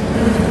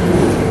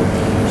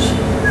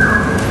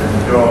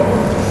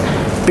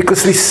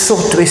 Because we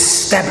sought to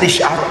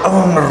establish our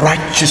own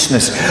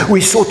righteousness. We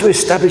sought to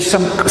establish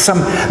some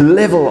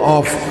level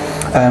of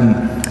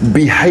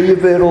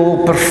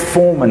behavioral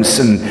performance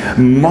and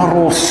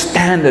moral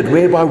standard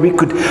whereby we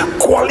could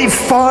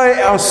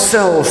qualify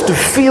ourselves to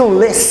feel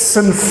less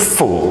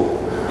sinful.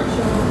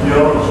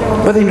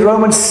 But in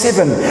Romans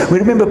 7, we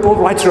remember Paul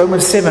writes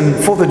Romans 7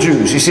 for the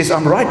Jews. He says,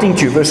 I'm writing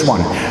to you, verse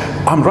 1,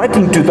 I'm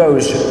writing to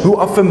those who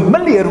are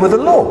familiar with the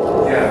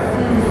law.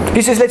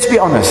 He says, let's be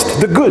honest,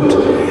 the good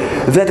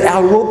that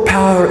our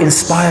willpower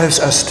inspires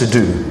us to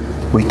do,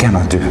 we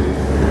cannot do.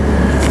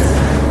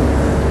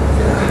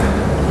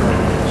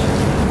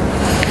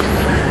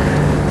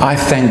 I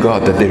thank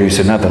God that there is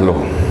another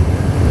law.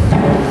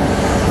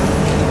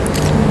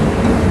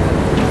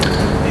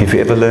 If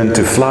you ever learn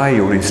to fly,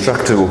 your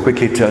instructor will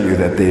quickly tell you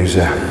that there's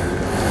a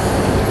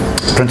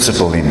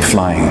principle in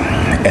flying,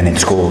 and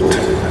it's called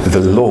the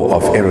law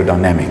of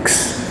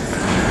aerodynamics.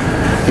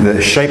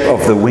 The shape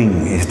of the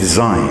wing is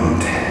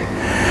designed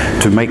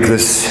to make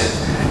this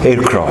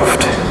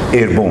aircraft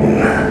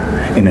airborne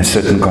in a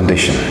certain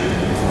condition.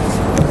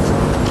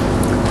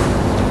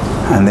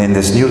 And then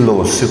this new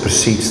law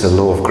supersedes the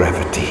law of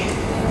gravity.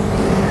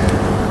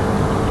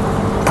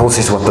 Paul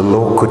says what the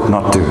law could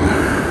not do,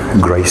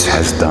 grace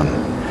has done.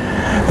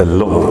 The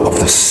law of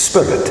the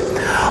Spirit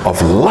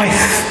of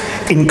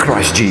life in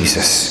Christ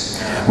Jesus.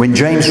 When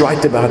James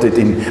writes about it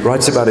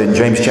in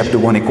James chapter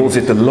 1, he calls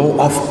it the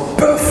law of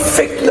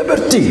perfect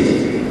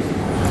liberty.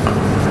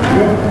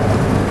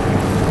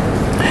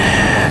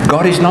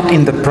 God is not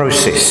in the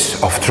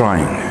process of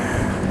trying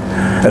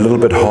a little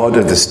bit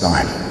harder this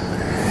time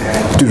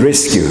to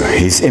rescue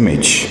His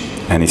image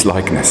and His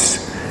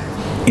likeness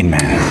in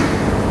man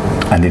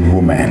and in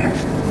woman.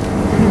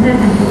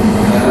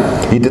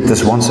 He did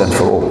this once and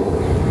for all.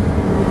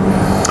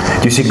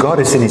 You see, God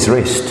is in His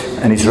rest,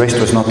 and His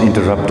rest was not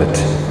interrupted.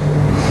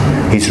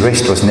 His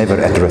rest was never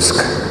at risk.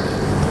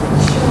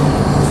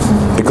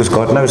 Because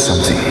God knows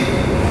something.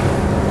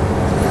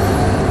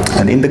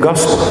 And in the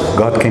gospel,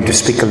 God came to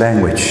speak a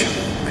language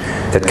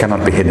that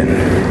cannot be hidden.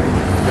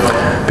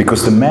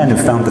 Because the man who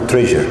found the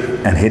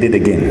treasure and hid it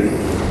again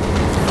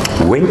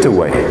went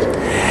away,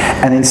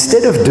 and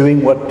instead of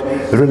doing what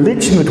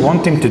religion would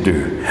want him to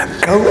do,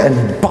 go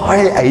and buy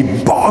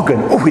a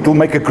bargain. Oh, it will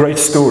make a great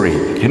story,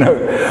 you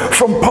know,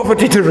 from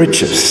poverty to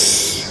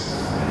riches.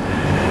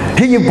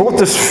 Here you bought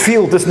this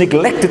field, this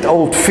neglected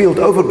old field,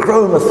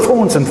 overgrown with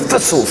thorns and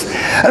thistles,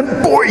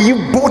 and boy,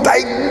 you bought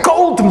a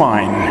gold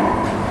mine.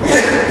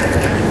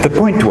 The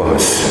point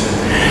was,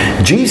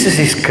 Jesus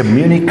is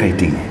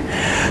communicating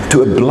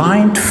to a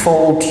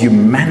blindfold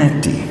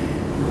humanity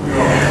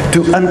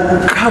to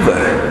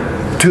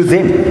uncover to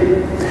them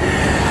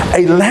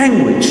a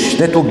language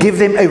that will give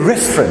them a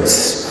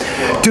reference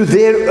to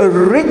their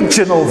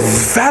original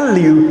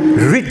value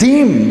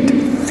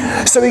redeemed.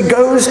 So he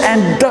goes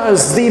and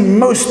does the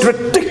most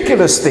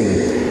ridiculous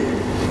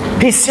thing.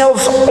 He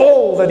sells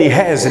all that he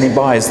has and he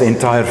buys the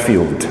entire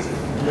field.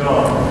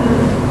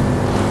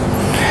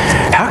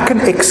 How can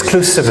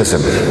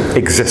exclusivism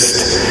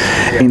exist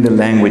in the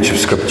language of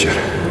Scripture?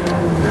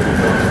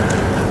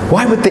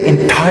 Why would the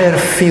entire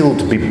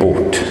field be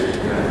bought?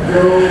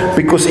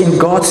 Because in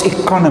God's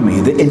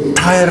economy, the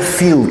entire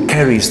field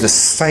carries the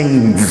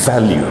same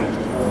value.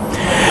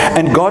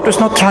 And God was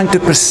not trying to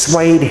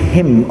persuade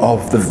him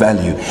of the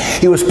value.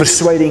 He was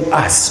persuading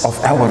us of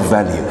our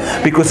value.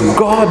 Because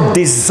God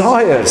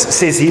desires,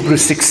 says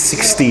Hebrews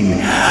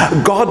 6:16,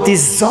 God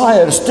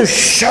desires to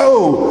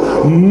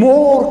show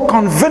more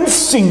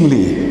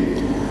convincingly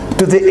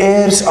to the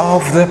heirs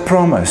of the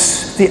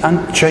promise the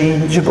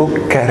unchangeable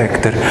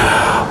character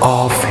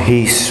of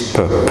His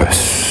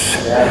purpose.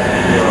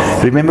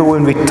 Remember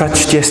when we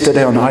touched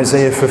yesterday on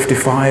Isaiah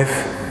 55?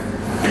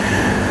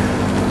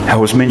 I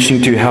was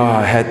mentioning to you how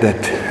I had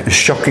that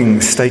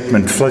shocking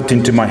statement float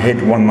into my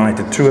head one night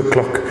at 2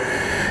 o'clock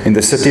in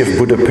the city of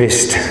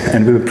Budapest,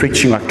 and we were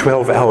preaching like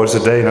 12 hours a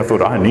day, and I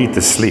thought, I need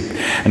to sleep.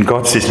 And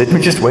God says, let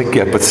me just wake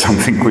you up with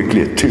something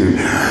quickly at 2.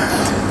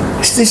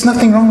 There's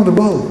nothing wrong with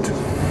the world.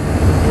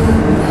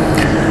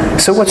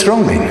 So what's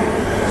wrong then?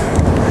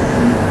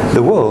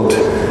 The world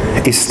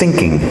is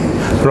thinking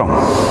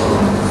wrong.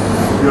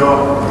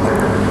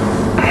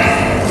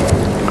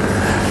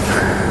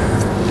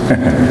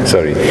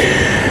 Sorry.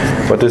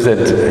 What is that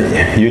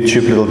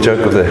YouTube little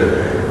joke of the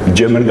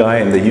German guy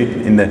in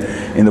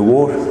the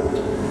war?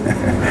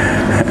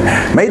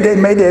 Mayday,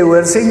 Mayday,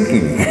 we're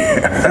sinking.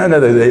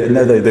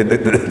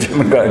 The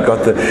German guy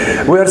got the,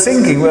 we're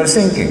sinking.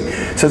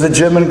 So the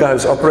German guy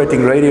who's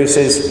operating radio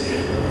says,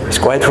 it's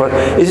quite what.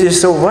 He says,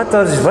 so what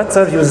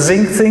are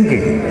you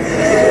thinking?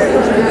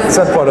 It's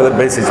not part of the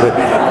message, but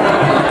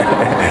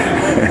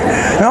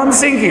no, I'm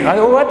thinking.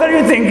 What are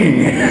you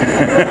thinking?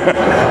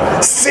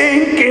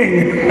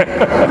 Sinking.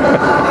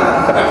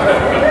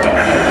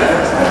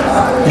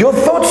 Your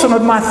thoughts are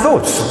not my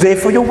thoughts,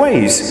 therefore your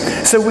ways.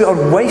 So we are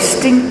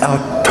wasting our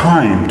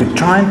time to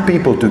try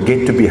people to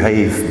get to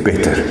behave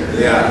better.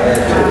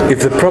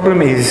 If the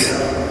problem is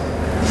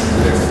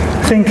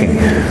thinking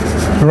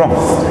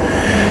wrong.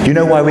 You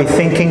know why we're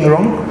thinking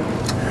wrong?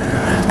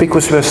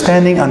 Because we're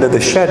standing under the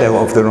shadow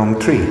of the wrong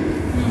tree.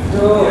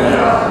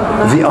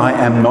 The I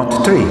am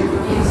not tree.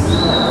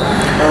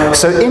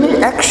 So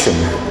any action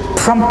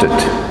prompted,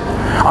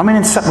 I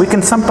mean, we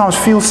can sometimes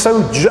feel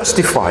so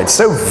justified,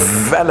 so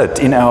valid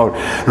in our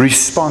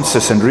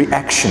responses and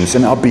reactions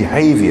and our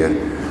behavior.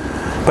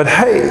 But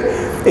hey,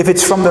 if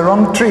it's from the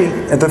wrong tree,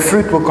 the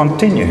fruit will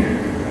continue.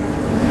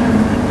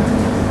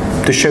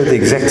 to show the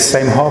exact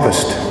same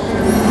harvest.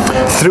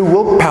 Through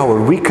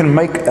willpower, we can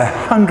make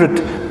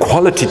 100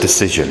 quality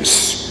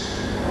decisions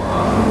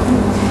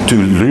to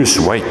lose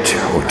weight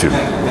or to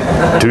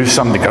do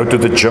something, go to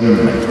the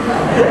gym.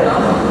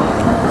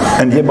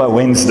 And yet by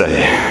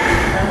Wednesday,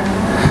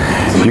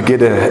 you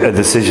get a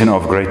decision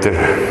of greater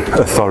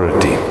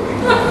authority.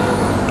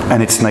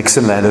 And it's snakes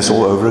and ladders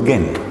all over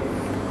again.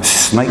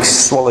 Snakes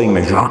swallowing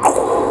me.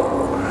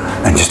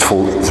 And just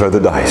throw the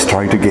dice,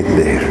 trying to get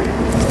there.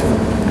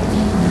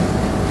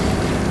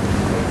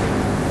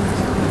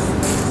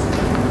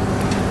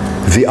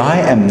 The I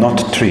am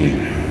not tree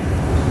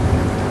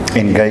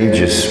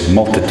engages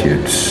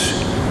multitudes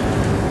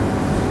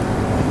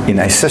in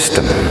a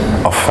system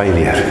of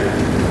failure.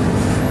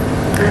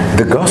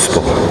 The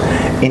gospel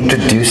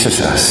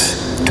introduces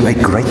us to a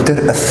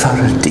greater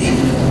authority.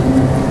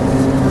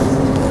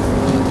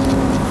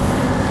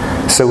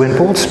 So when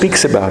Paul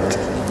speaks about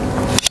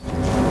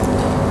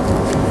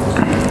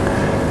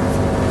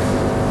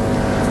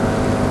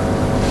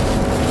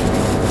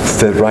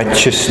the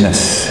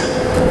righteousness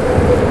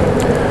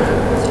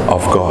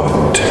of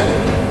God,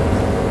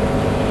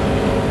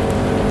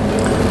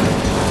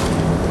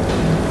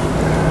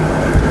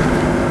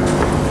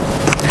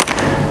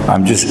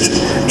 I'm just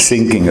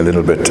thinking a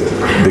little bit,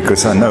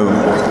 because I know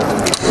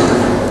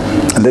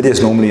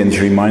Lydia's normally, and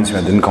she reminds me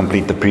I didn't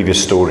complete the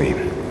previous story.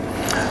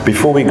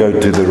 Before we go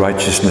to the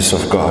righteousness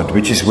of God,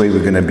 which is where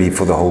we're going to be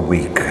for the whole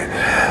week,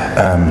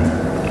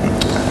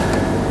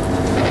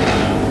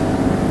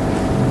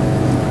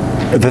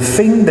 the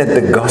thing that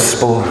the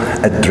gospel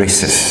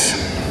addresses,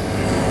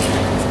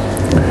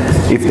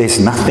 if there's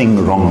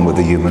nothing wrong with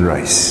the human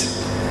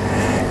race,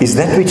 is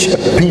that which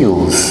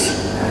appeals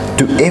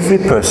to every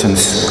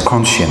person's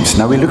conscience.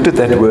 Now, we looked at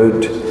that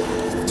word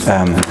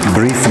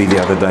briefly the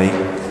other day.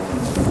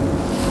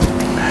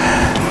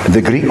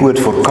 The Greek word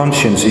for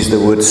conscience is the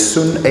word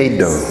sun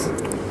eido.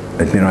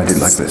 Let me write it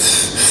like this.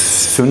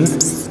 Sun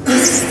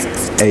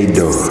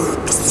eido.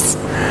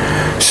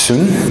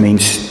 Sun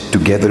means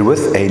together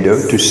with,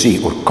 eido, to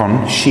see, or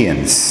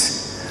conscience,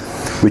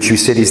 which we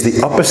said is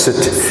the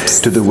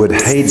opposite to the word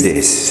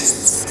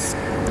Hades.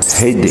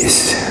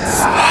 Hades.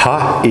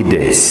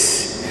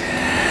 Ha-ides.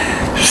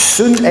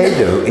 Sun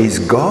eido is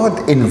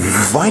God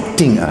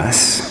inviting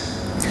us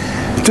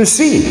to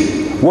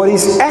see what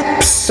is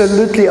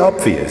absolutely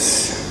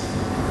obvious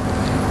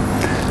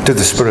to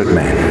the spirit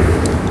man.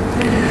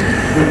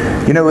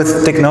 You know,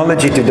 with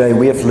technology today,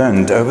 we have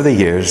learned over the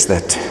years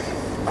that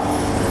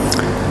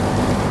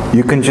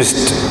you can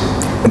just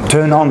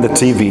turn on the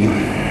TV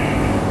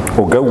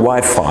or go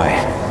Wi-Fi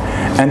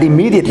and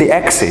immediately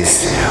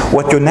access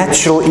what your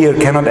natural ear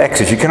cannot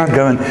access. You cannot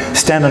go and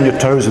stand on your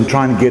toes and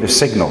try and get a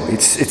signal.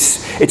 It's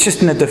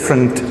just in a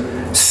different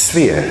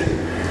sphere.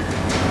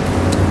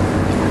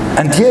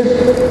 And yet,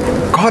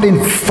 God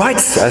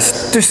invites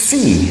us to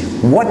see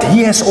what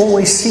He has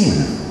always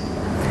seen.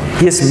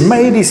 He has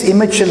made His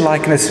image and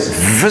likeness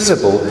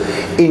visible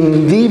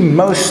in the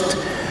most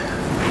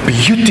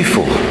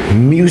beautiful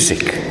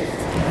music.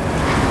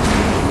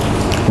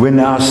 When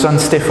our son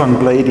Stefan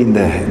played in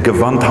the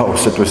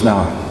Gewandhaus, it was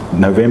now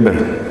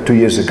November 2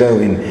 years ago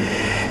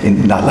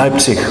in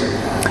Leipzig,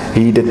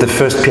 he did the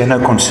first piano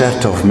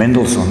concerto of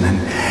Mendelssohn,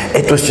 and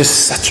it was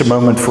just such a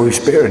moment for his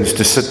parents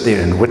to sit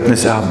there and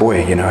witness our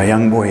boy, you know, a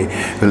young boy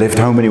who left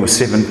home when he was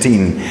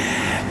 17,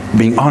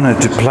 being honored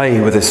to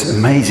play with this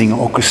amazing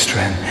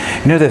orchestra. And,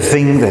 you know, the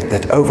thing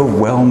that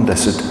overwhelmed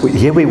us,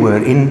 here we were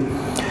in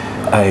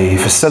a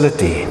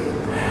facility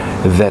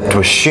that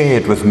was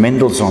shared with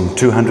Mendelssohn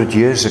 200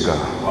 years ago.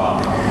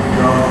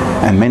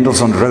 And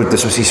Mendelssohn wrote,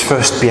 this was his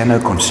first piano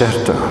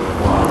concerto.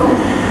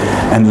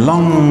 And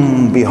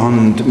long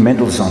beyond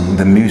Mendelssohn,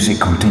 the music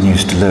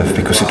continues to live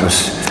because it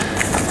was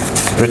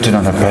written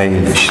on a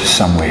page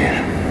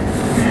somewhere.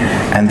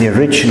 And the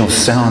original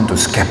sound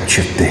was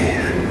captured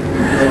there.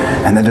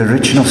 And that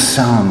original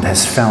sound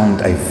has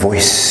found a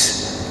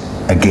voice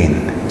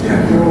again.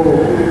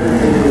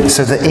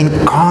 So the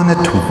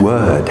incarnate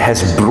Word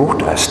has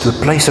brought us to a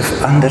place of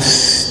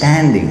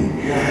understanding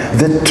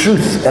the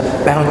truth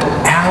about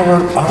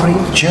our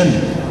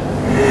origin,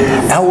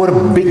 our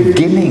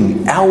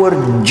beginning, our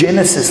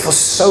genesis. For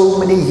so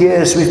many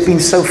years we've been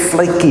so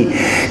flaky,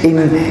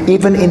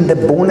 even in the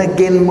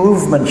born-again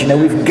movement. You know,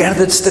 we've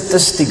gathered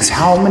statistics.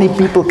 How many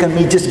people can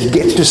we just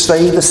get to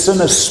say the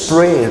sinner's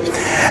prayer?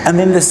 And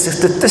then the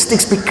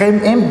statistics became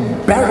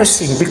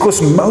embarrassing,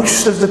 because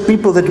most of the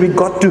people that we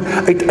got to,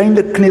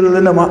 uiteindelik knie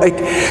hulle nou maar uit.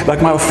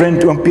 Like my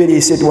friend Ompie,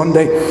 he said one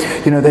day,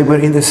 you know, they were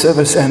in the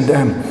service, and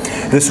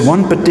this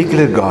one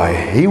particular guy,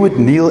 he would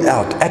kneel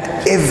out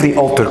at every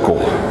altar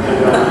call.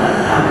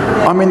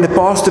 I mean, the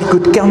pastor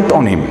could count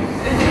on him.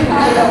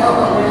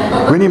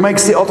 When he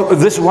makes the altar,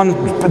 this one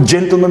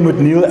gentleman would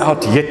kneel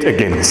out yet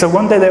again. So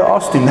one day they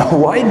asked him, now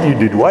why do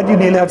you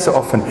kneel out so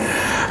often?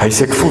 He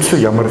said, ek voel so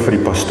jammer vir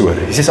die pastoor.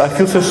 He says, I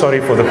feel so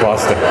sorry for the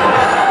pastor.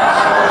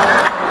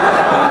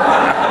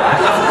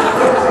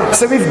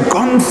 So we've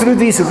gone through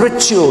these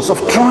rituals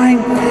of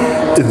trying.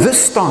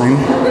 This time,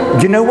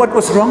 you know what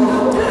was wrong?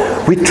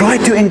 We try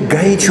to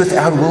engage with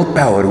our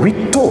willpower. We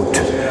taught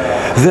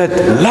that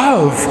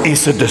love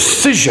is a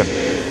decision.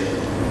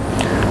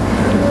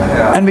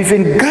 And we've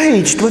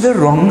engaged with the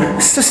wrong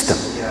system.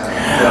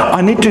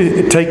 I need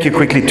to take you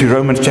quickly to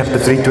Romans chapter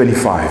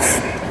 3:25.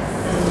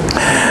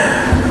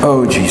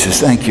 Oh Jesus,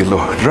 thank you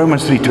Lord.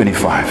 Romans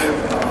 3:25.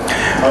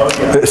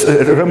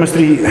 Romans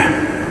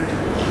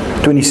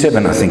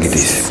 3:27 I think it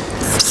is.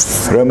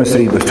 Romans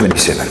 3 verse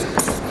 27.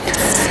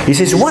 He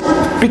says, what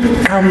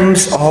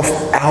becomes of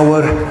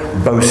our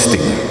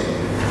boasting?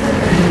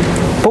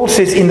 Paul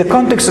says in the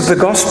context of the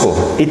gospel,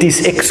 it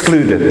is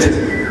excluded.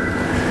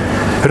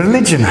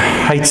 Religion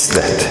hates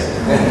that.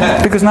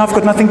 Because now I've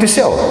got nothing to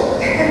sell.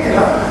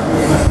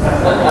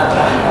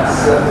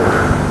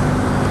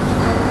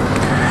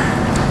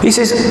 He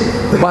says,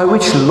 by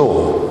which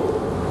law?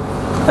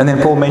 And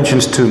then Paul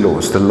mentions two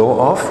laws. The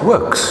law of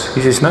works.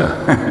 He says, no.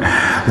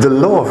 The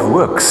law of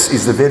works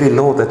is the very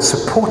law that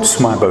supports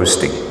my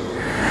boasting.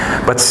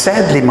 But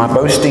sadly, my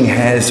boasting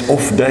has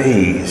off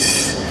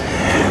days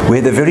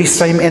where the very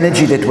same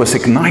energy that was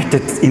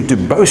ignited into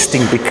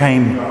boasting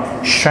became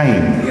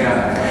shame,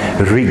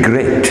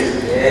 regret,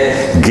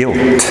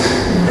 guilt,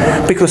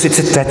 because it's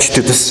attached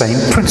to the same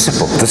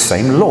principle, the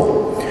same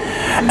law.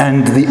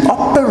 And the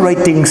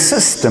operating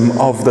system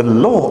of the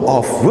law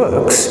of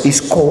works is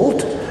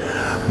called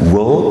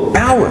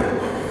willpower.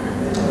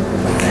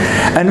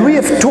 And we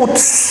have taught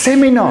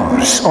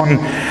seminars on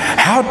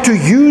how to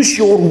use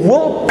your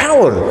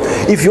willpower.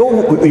 If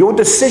your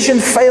decision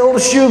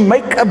fails you,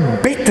 make a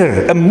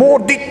better, a more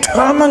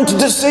determined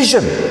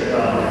decision.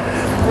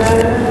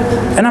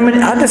 And I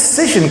mean, our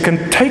decision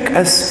can take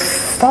us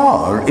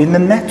far in the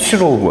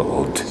natural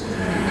world.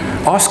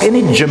 Ask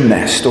any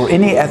gymnast or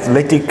any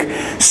athletic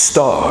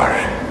star.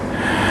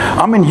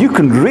 I mean, you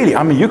can really,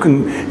 you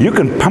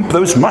can pump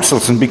those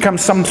muscles and become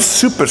some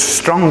super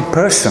strong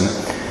person.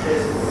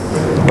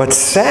 But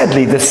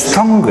sadly, the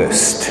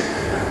strongest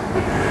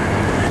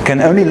can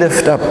only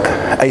lift up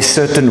a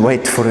certain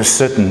weight for a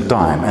certain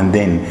time, and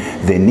then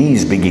their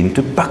knees begin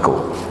to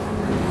buckle.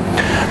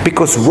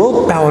 Because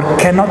willpower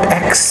cannot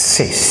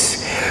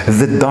access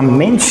the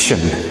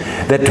dimension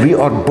that we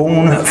are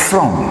born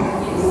from.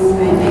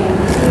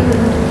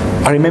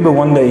 I remember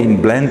one day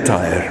in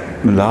Blantyre,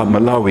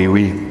 Malawi,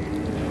 we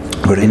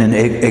were in an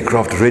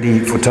aircraft ready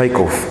for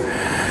takeoff.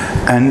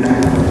 And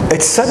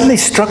it suddenly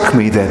struck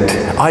me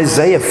that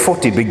Isaiah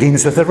 40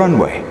 begins with a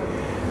runway.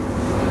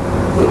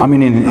 I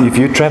mean, if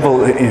you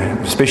travel,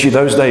 especially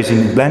those days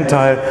in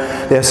Blantyre,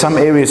 there are some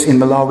areas in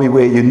Malawi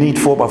where you need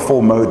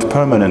 4x4 mode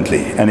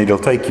permanently, and it'll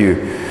take you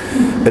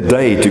a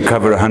day to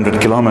cover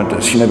 100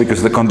 kilometers, because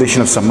of the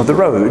condition of some of the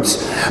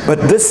roads.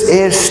 But this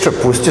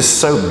airstrip was just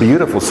so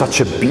beautiful,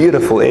 such a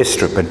beautiful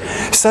airstrip.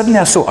 And suddenly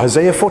I saw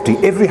Isaiah 40,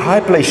 every high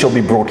place shall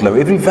be brought low,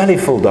 every valley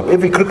filled up,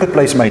 every crooked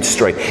place made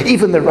straight,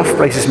 even the rough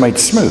places made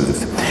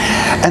smooth.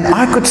 And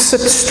I could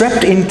sit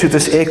strapped into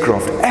this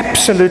aircraft,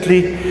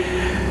 absolutely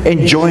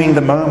enjoying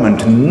the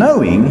moment,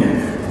 knowing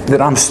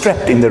that I'm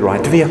strapped in the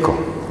right vehicle.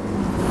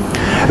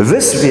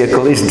 This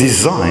vehicle is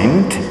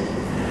designed,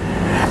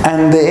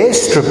 and the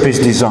airstrip is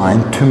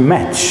designed to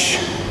match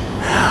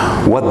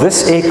what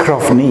this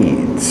aircraft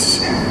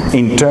needs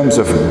in terms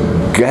of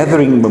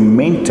gathering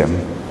momentum,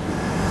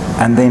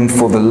 and then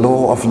for the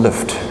law of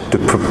lift to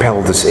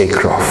propel this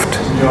aircraft.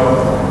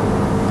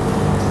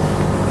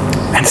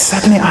 And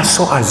suddenly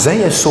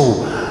Isaiah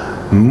saw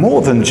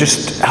more than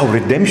just our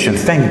redemption.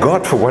 Thank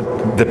God for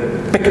what the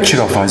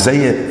picture of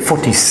Isaiah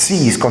 40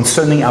 sees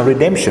concerning our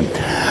redemption.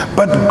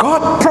 But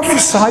God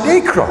prophesied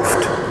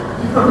aircraft.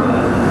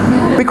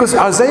 Because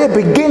Isaiah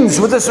begins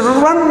with this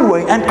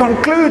runway and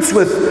concludes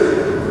with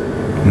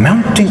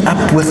mounting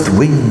up with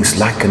wings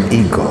like an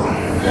eagle.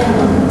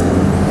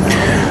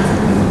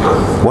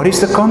 What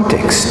is the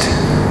context?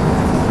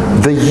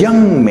 The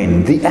young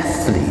men, the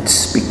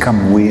athletes,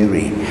 become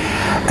weary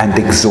and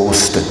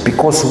exhausted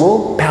because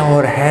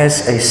willpower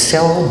has a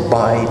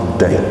sell-by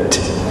date.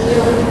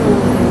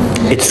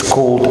 It's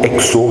called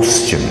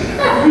exhaustion.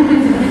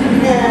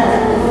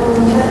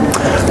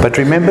 But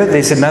remember,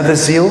 there's another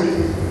zeal.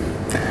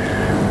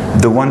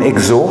 The one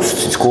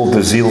exhausts, it's called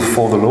the zeal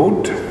for the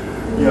Lord.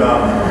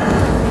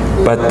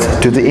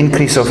 But to the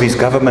increase of his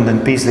government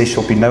and peace there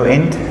shall be no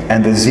end,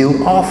 and the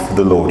zeal of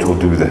the Lord will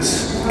do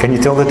this. Can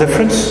you tell the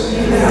difference?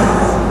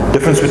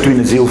 Difference between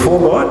the zeal for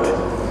God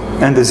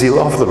and the zeal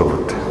of the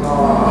Lord.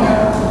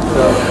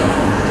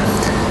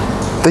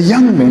 The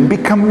young men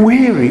become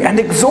weary and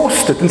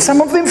exhausted, and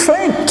some of them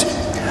faint.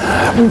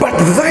 But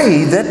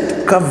they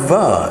that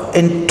kavah,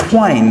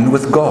 entwine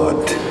with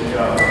God.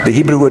 The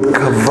Hebrew word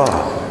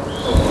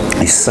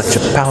kavah is such a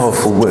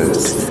powerful word.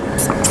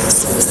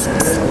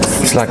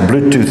 It's like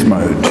Bluetooth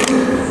mode.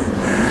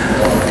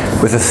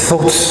 With the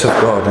thoughts of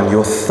God and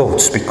your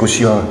thoughts, because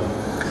you are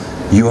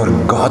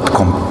God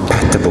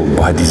compatible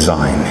by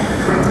design.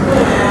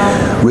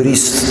 Where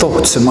his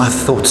thoughts and my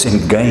thoughts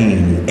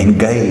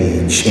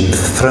engage in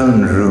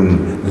throne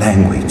room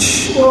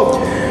language.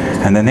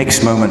 And the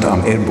next moment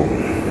I'm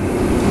airborne.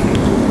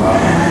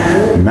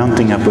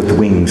 Mounting up with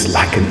wings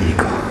like an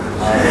eagle.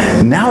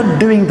 Now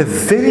doing the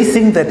very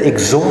thing that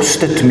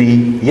exhausted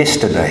me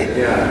yesterday.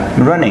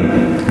 Running,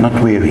 not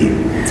weary.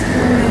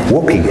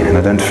 Walking, and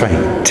I don't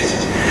faint.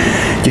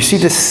 You see,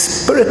 the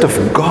Spirit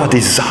of God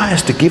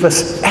desires to give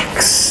us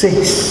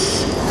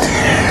access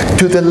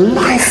to the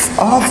life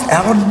of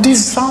our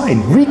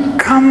design. We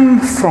come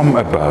from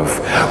above.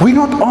 We're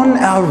not on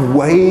our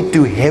way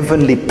to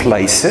heavenly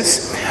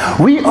places.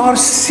 We are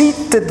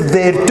seated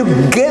there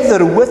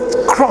together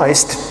with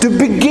Christ to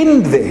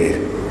begin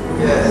there.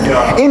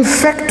 In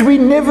fact, we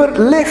never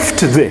left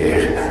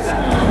there.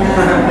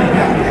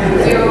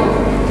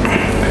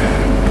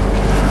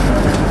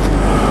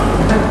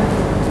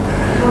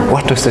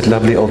 What was that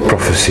lovely old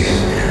prophecy?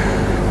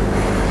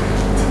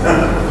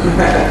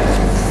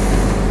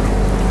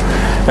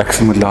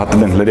 Ek moet later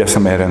dink, Lydia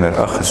sal my herinner.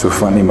 Ag, so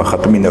van nie, maar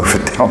gaan hom nie nou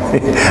vertel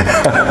nie.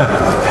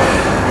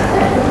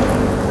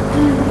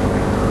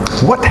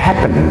 What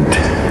happened?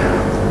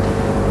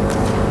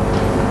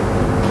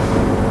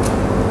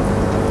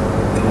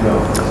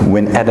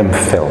 When Adam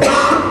fell?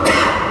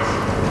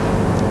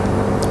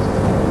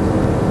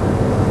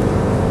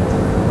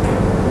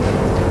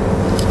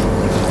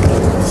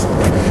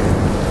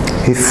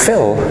 He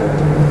fell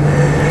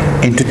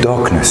into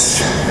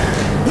darkness,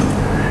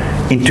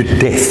 into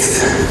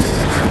death.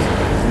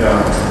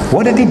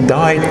 What did he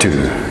die to?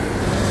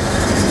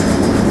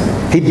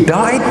 He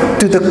died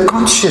to the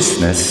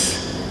consciousness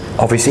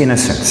of his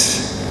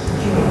innocence.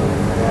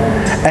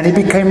 And he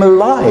became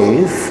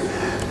alive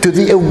to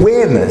the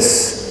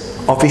awareness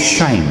of his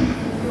shame.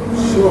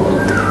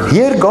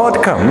 Here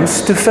God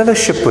comes to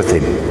fellowship with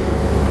him.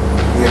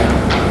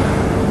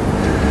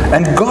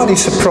 And God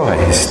is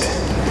surprised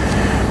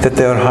that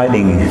they are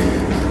hiding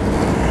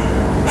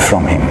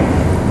from him.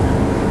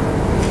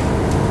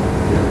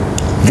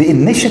 The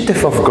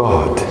initiative of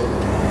God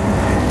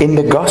in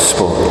the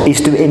gospel is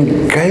to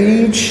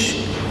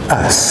engage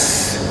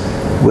us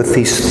with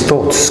his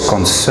thoughts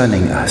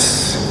concerning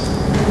us.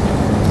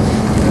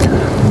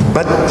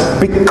 But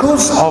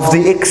because of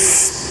the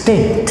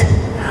extent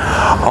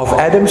of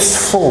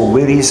Adam's fall,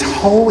 where his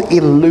whole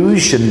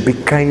illusion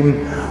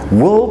became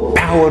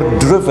willpower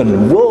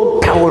driven,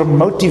 willpower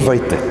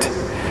motivated,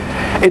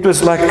 it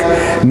was like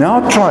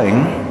now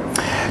trying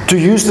to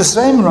use the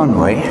same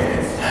runway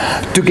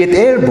to get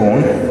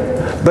airborne,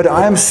 but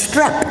I am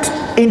strapped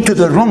into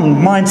the wrong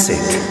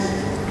mindset.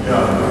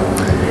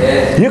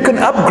 You can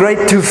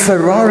upgrade to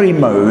Ferrari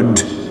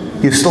mode,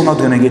 you're still not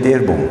going to get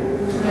airborne.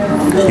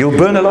 You'll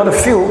burn a lot of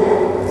fuel.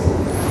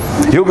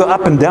 You'll go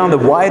up and down the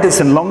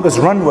widest and longest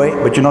runway,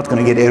 but you're not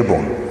going to get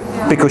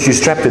airborne because you're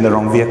strapped in the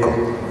wrong vehicle.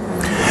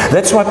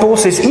 That's why Paul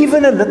says,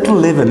 even a little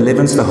leaven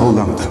leavens the whole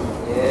lump.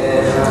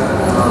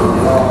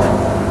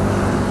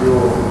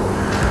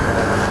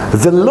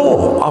 The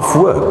law of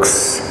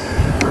works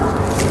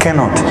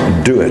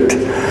cannot do it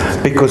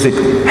because it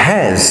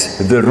has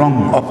the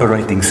wrong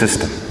operating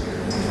system.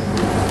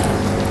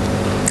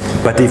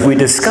 But if we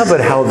discover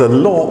how the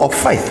law of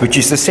faith, which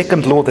is the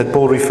second law that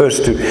Paul refers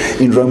to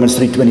in Romans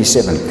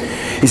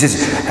 3:27, he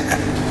says,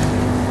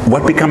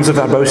 what becomes of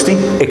our boasting?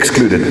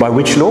 Excluded. By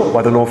which law?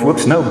 By the law of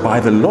works? No, by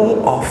the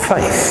law of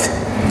faith.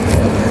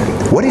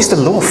 What is the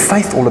law of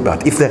faith all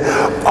about? If the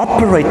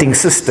operating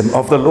system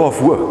of the law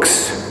of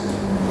works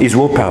is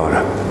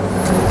willpower,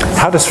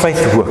 how does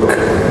faith work?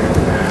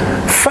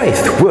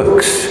 Faith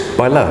works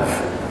by love.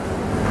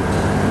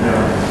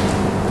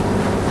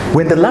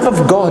 When the love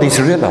of God is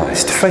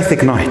realized, faith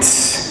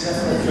ignites.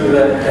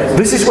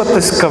 This is what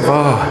this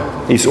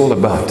kavah is all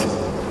about.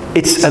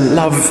 It's a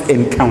love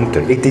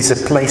encounter. It is a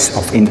place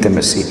of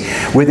intimacy,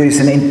 where there is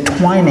an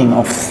entwining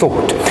of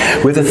thought,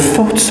 where the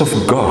thoughts of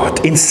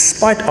God, in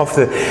spite of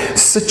the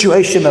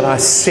situation that I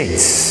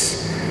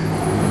sense,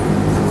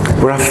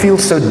 where I feel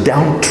so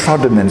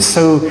downtrodden and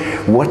so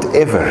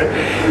whatever,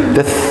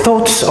 the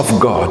thoughts of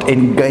God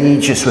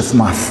engages with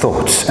my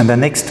thoughts, and the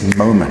next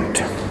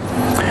moment,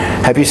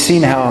 have you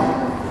seen how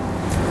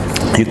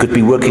you could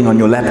be working on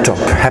your laptop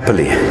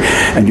happily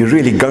and you're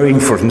really going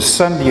for it, and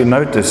suddenly you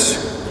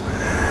notice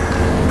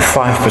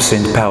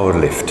 5% power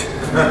left.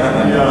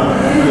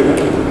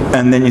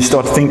 And then you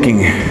start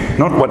thinking,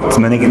 not what the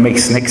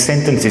next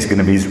sentence is going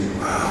to be, is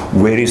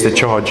where is the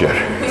charger?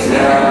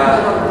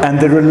 And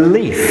the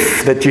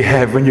relief that you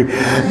have when you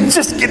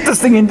just get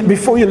this thing in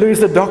before you lose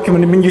the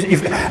document. I mean,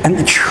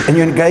 and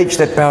you engage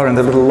that power, and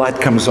the little light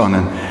comes on,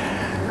 and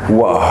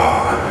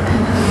wow.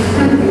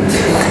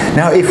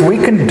 Now, if we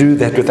can do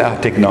that with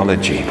our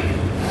technology,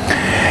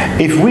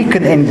 if we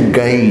can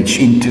engage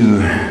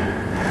into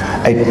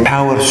a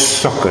power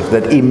socket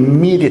that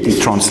immediately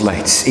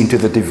translates into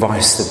the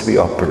device that we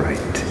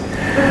operate,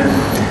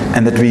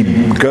 and that we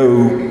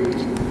go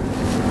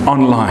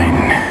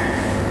online,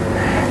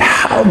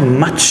 how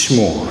much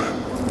more,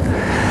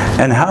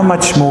 and how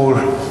much more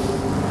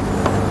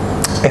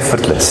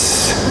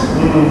effortless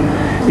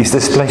is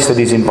this place that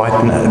He's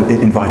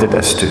invited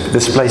us to.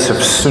 This place of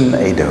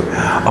sunedo,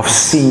 of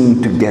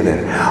seeing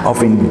together,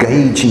 of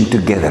engaging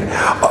together.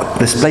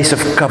 This place of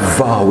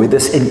kavah, where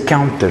this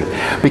encounter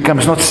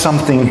becomes not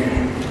something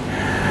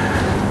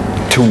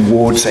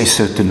towards a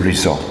certain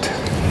result,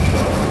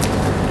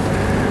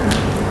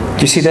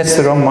 You see, that's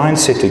the wrong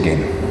mindset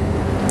again.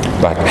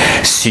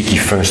 Like, seek ye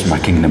first my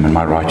kingdom and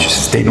my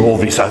righteousness, then all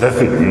these other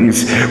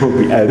things will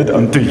be added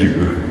unto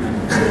you.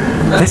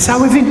 That's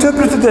how we've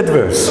interpreted that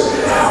verse.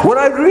 What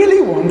I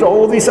really want are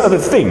all these other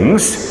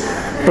things,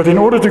 but in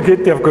order to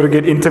get there, I've got to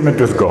get intimate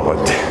with God.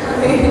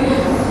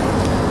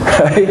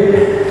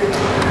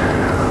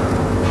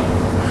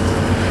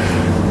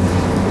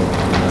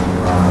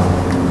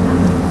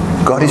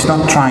 God is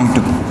not trying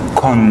to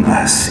con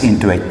us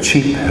into a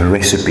cheap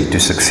recipe to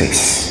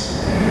success.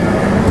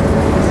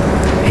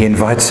 He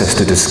invites us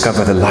to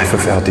discover the life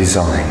of our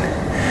design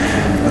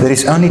that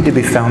is only to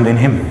be found in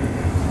Him.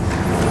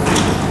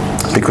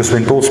 Because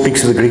when Paul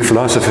speaks to the Greek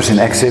philosophers in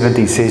Acts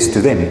 17, he says to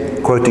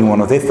them, quoting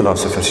one of their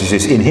philosophers, he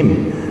says, in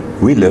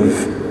Him we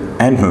live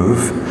and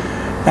move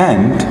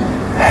and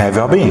have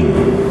our being.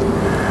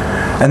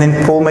 And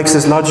then Paul makes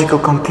this logical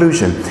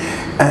conclusion,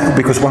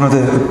 because one of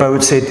the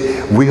poets said,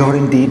 we are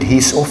indeed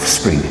His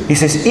offspring. He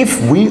says,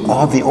 if we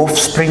are the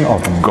offspring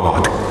of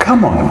God,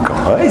 come on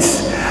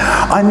guys,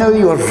 I know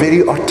you are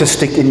very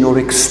artistic in your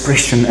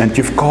expression and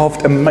you've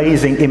carved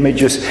amazing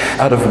images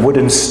out of wood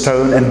and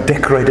stone and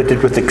decorated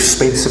it with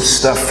expensive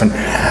stuff and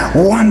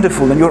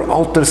wonderful, and your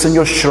altars and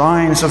your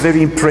shrines are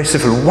very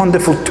impressive and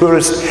wonderful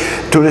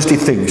touristy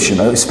things, you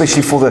know,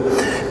 especially for the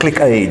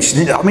click age.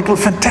 I mean,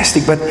 it's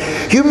fantastic, but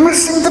you're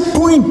missing the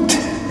point.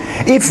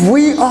 If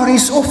we are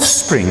His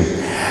offspring,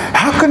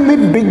 how can we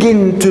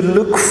begin to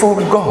look for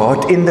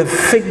God in the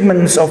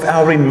figments of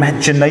our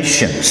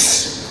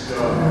imaginations?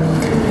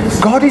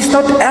 God is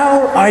not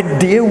our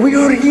idea, we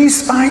are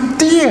His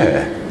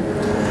idea.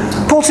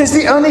 Paul says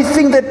the only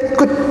thing that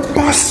could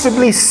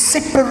possibly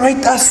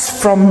separate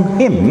us from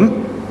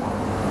Him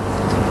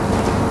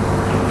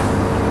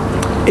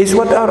is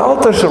what our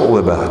altars are all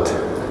about,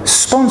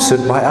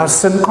 sponsored by our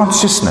sin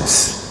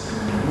consciousness.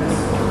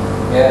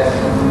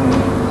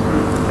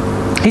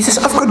 He says,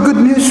 I've got good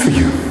news for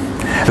you.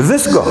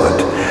 This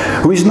God,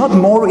 who is not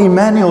more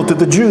Emmanuel to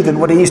the Jew than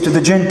what He is to the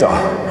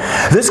Gentile,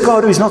 this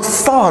God who is not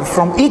far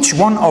from each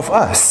one of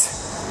us,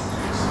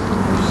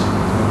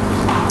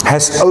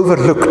 has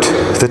overlooked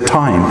the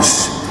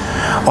times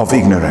of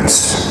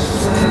ignorance.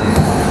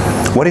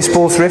 What is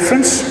Paul's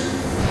reference?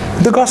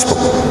 The gospel.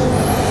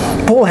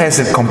 Paul has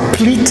a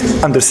complete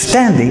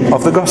understanding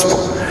of the gospel.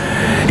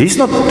 He's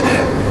not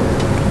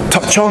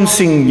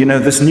chancing,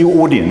 this new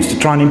audience to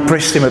try and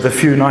impress them with a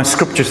few nice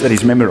scriptures that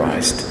he's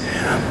memorized.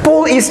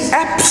 Paul is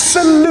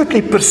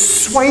absolutely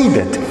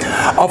persuaded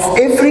of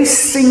every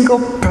single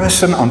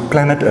person on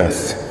planet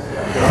Earth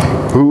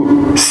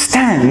who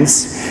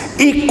stands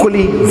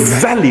equally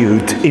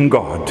valued in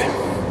God.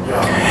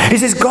 He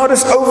says God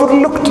has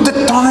overlooked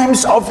the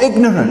times of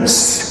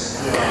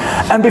ignorance.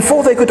 And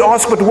before they could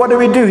ask, but what do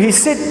we do? He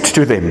said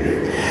to them,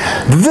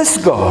 this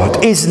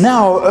God is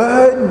now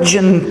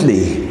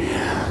urgently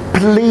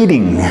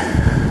pleading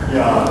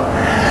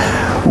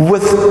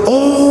with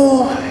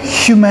all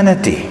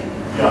humanity.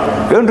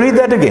 Go and read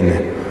that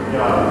again.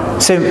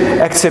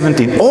 Acts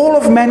 17. All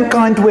of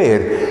mankind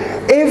where?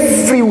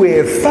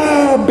 Everywhere,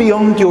 far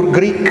beyond your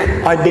Greek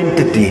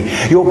identity,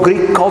 your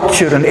Greek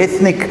culture and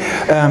ethnic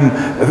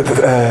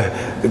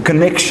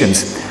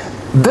connections.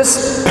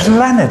 This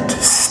planet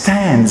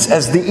stands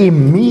as the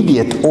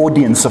immediate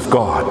audience of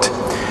God.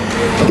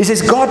 He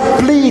says God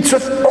pleads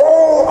with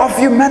all of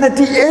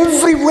humanity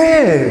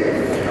everywhere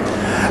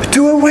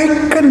to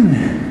awaken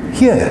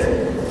here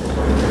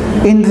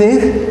in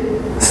their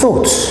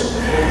thoughts.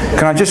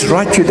 Can I just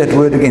write you that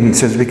word again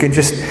so we can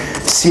just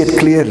see it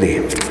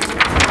clearly?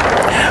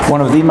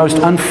 One of the most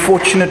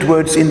unfortunate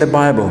words in the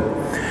Bible,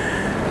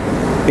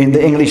 in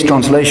the English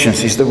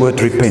translations, is the word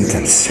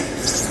repentance.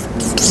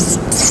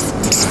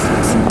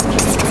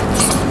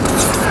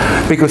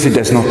 Because it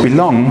does not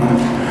belong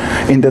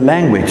in the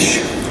language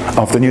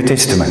of the New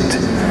Testament.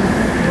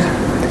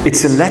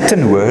 It's a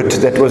Latin word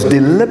that was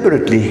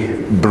deliberately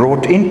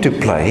brought into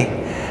play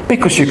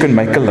because you can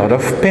make a lot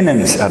of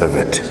penance out of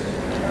it.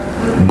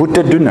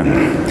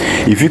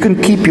 Boetedooning. If you can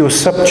keep your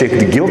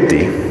subject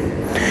guilty,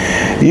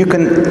 you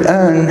can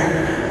earn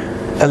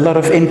a lot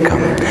of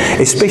income,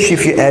 especially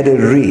if you add a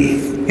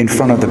re in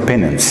front of the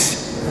penance.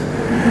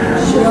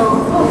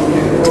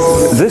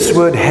 This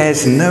word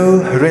has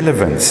no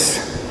relevance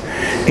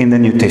in the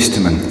New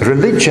Testament.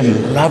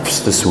 Religion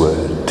loves this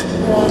word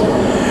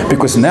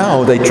because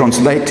now they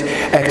translate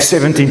Acts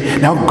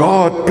 17, now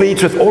God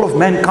pleads with all of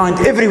mankind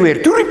everywhere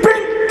to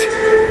repent.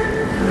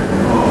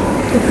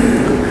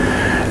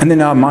 And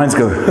then our minds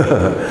go,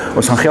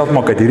 ons gaan geld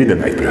maak uit hierdie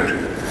ding uit, broer.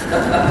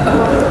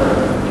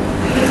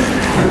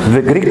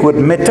 The Greek word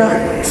meta,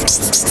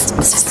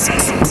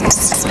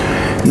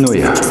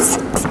 noia.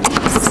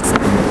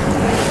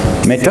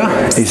 Meta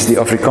is the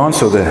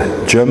Afrikaans or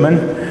the German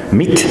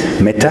meet,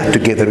 meta,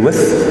 together with,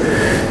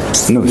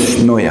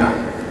 nous, noia.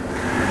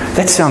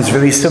 That sounds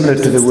very similar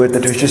to the word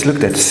that we just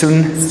looked at,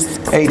 sun,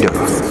 edo.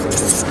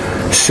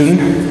 Sun,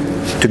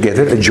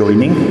 together, a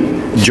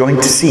joining,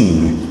 joint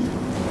seeing.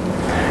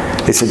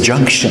 It's a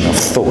junction of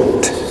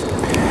thought.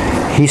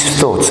 His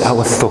thoughts,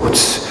 our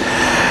thoughts.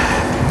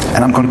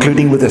 And I'm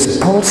concluding with this.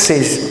 Paul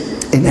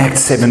says, in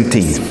Acts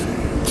 17,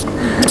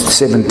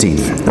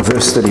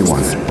 verse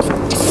 31.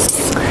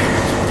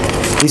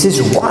 He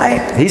says, why?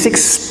 He's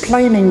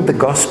explaining the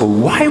gospel.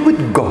 Why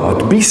would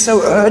God be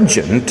so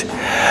urgent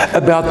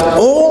about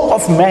all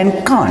of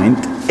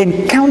mankind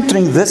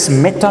encountering this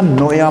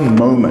metanoia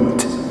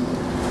moment?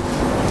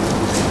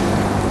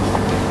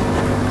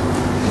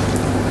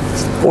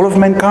 All of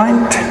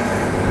mankind,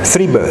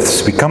 3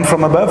 births. We come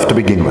from above to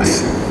begin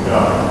with.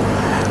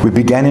 Yeah. We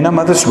began in our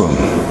mother's womb.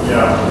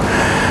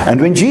 Yeah. And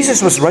when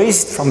Jesus was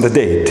raised from the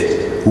dead,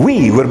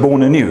 we were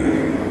born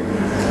anew.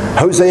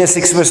 Hosea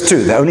 6 verse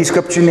 2, the only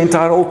scripture in the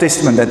entire Old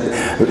Testament that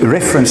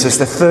references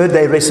the 3rd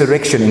day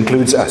resurrection,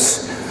 includes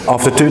us.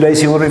 After 2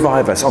 days he will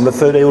revive us. On the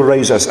 3rd day he will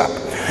raise us up.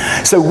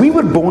 So we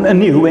were born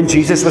anew when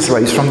Jesus was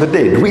raised from the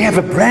dead. We have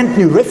a brand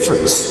new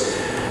reference.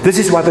 This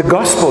is why the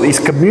gospel is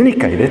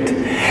communicated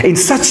in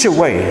such a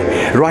way,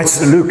 writes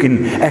Luke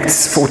in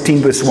Acts 14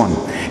 verse 1.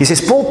 He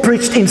says, Paul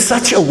preached in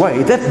such a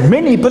way that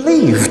many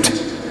believed.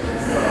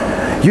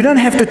 You don't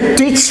have to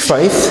teach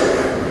faith.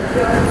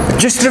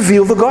 Just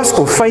reveal the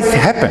gospel. Faith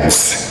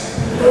happens.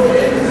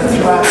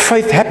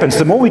 Faith happens.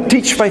 The more we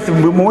teach faith, the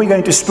more we're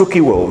going to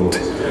spooky world.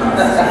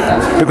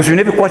 Because we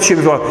never quite sure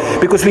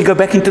because we go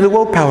back into the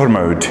willpower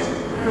mode.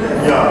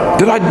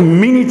 Did I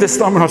mean it this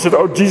time? And I said,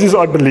 oh Jesus,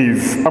 I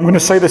believe. I'm going to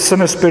say the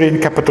sinner's prayer in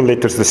capital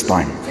letters this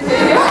time.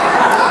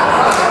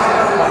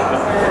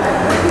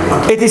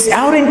 It is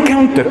our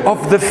encounter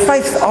of the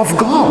faith of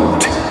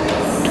God.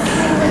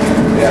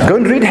 Go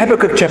and read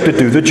Habakkuk chapter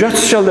 2. The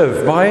just shall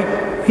live by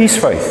his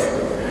faith.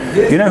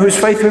 You know whose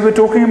faith we were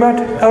talking about?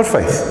 Our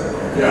faith.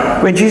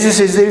 When Jesus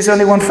says there is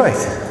only one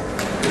faith.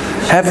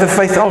 Have the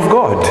faith of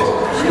God.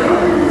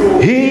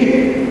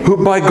 He who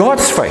by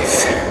God's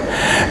faith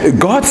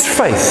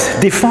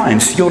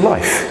defines your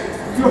life.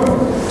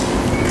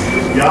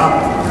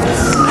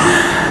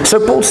 So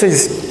Paul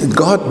says,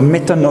 God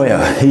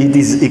metanoia. He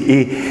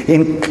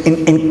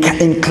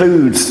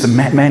includes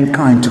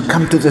mankind to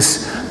come to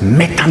this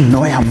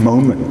metanoia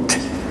moment.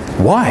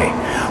 Why?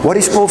 What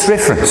is Paul's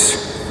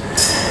reference?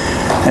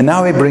 And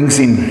now he brings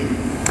in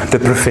the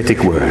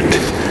prophetic word.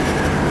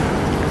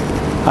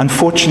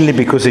 Unfortunately,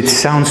 because it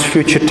sounds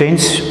future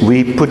tense,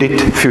 we put it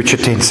future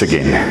tense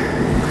again.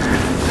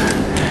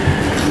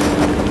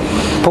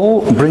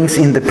 Paul brings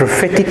in the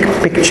prophetic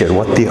picture,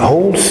 what the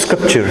whole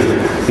scripture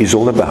is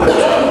all about.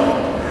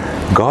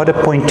 God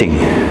appointing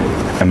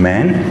a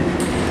man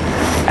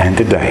and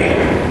a day.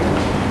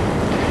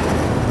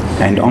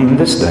 And on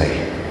this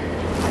day,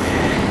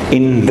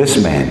 in this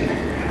man,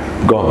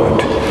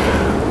 God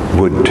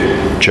would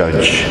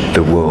judge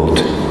the world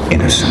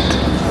innocent.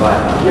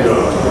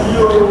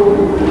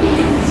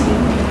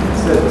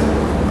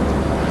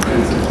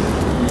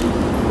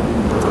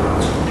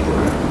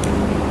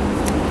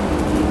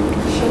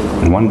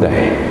 And one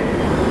day,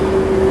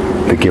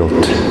 the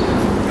guilt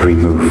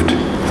removed.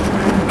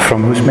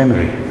 From whose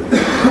memory?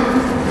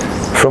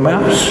 From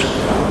ours.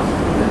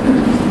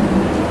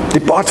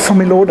 Depart from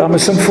me, Lord, I'm a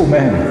sinful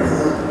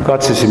man.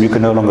 God says to him, you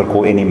can no longer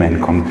call any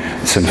man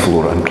sinful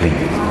or unclean.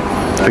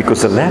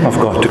 Because the Lamb of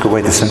God took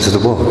away the sins of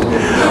the world.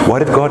 Why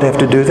did God have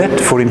to do that?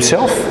 For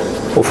himself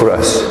or for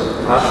us?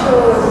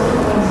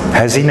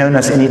 Has he known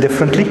us any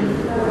differently?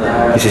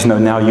 He says, no,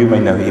 now you may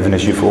know, even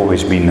as you've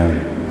always been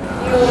known.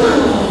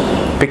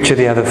 Picture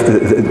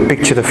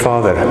the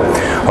father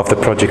of the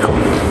prodigal.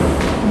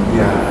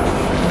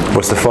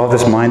 Was the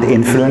father's mind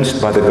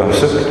influenced by the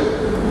gossip?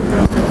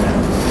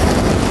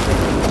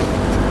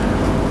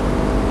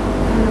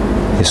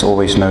 He's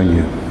always known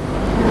you.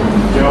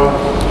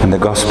 And the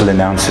gospel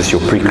announces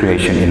your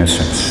pre-creation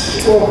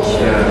innocence.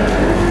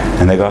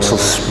 And the gospel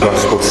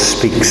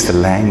speaks the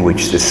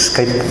language, the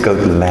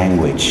scapegoat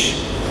language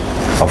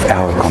of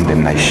our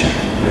condemnation,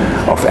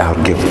 of our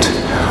guilt,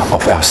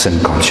 of our sin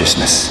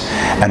consciousness.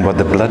 And what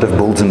the blood of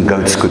bulls and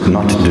goats could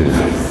not do,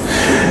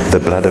 the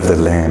blood of the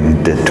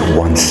Lamb did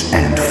once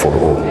and for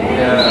all.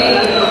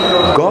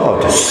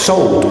 God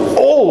sold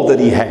all that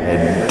he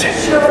had.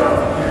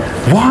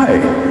 Why?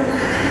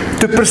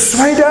 To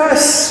persuade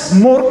us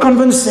more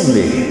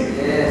convincingly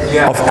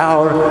of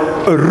our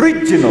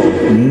original,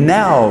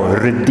 now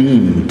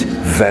redeemed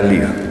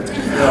value,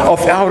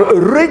 of our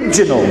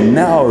original,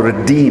 now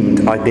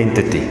redeemed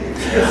identity,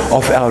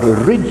 of our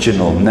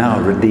original, now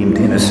redeemed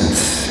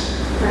innocence.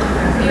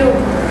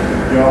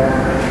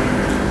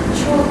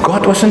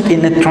 God wasn't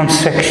in a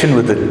transaction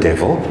with the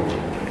devil.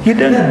 You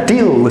don't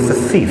deal with a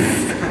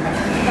thief.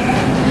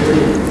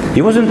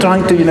 He wasn't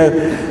trying to,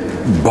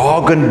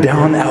 bargain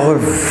down our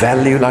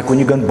value, like when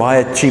you go and buy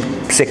a cheap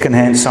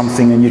second-hand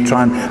something and you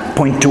try and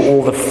point to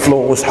all the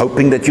flaws,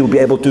 hoping that you'll be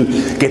able to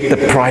get the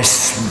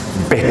price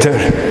better.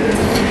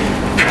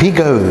 He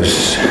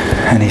goes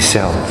and he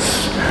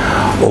sells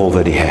all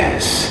that he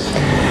has.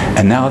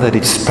 And now that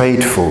it's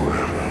paid for,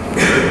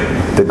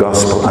 the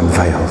gospel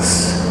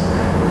unveils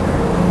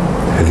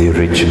the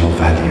original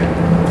value.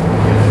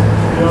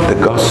 The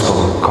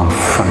gospel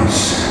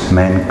confronts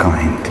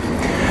mankind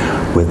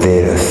with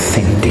their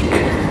authentic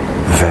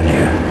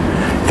value,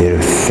 their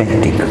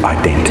authentic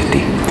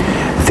identity,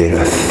 their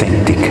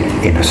authentic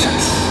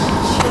innocence.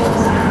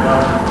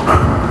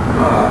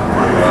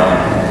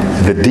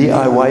 The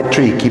DIY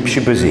tree keeps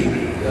you busy,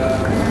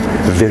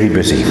 very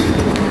busy,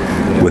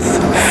 with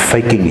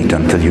faking it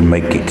until you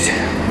make it,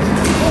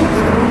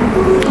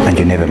 and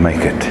you never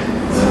make it.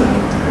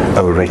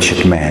 Oh,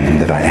 wretched man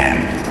that I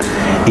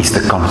am, is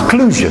the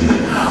conclusion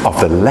of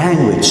the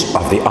language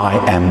of the I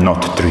am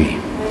not tree.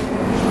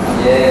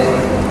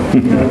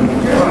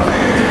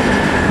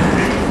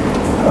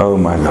 Oh,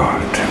 my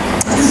Lord.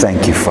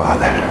 Thank you,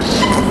 Father.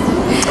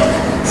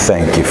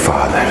 Thank you,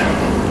 Father.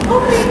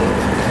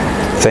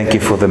 Thank you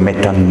for the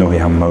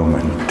metanoia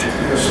moment.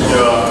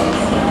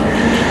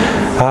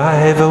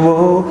 I've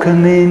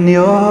awoken in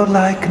your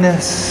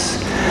likeness,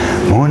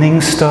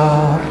 morning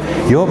star,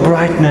 your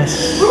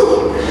brightness.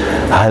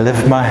 I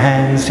lift my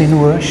hands in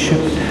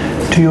worship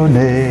to your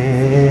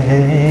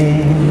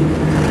name.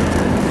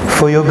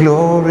 For your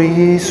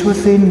glory is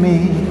within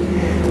me.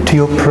 To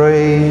your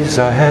praise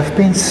I have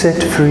been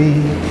set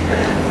free.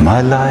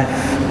 My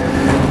life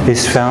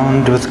is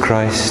found with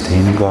Christ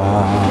in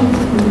God.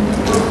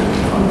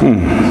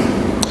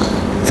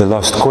 The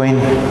lost coin,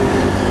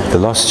 the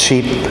lost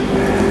sheep,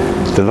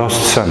 the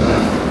lost son,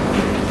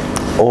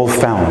 all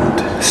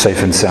found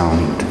safe and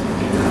sound.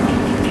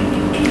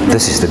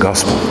 This is the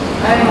gospel.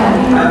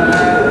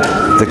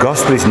 The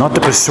gospel is not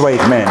to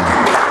persuade men.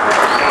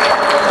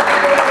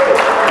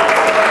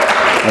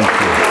 Thank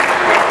you.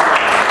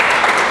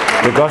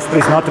 The gospel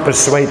is not to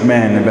persuade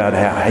man about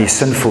his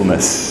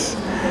sinfulness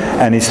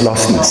and his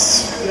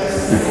lostness.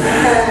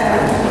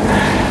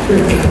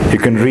 You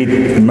can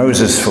read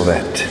Moses for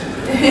that.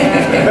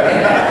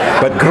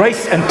 But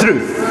grace and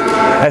truth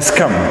has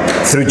come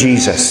through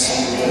Jesus.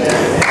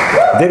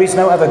 There is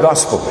no other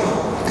gospel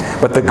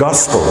but the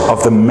gospel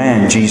of the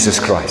man Jesus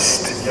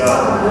Christ.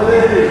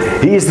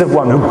 He is the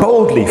one who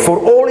boldly for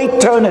all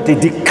eternity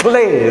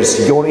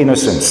declares your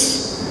innocence.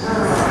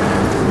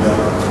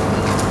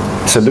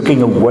 So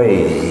looking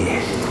away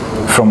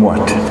from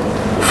what?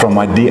 From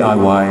my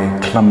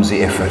DIY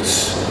clumsy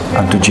efforts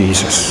unto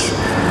Jesus,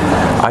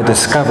 I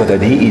discover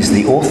that He is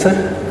the author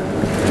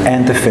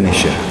and the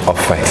finisher of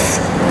faith.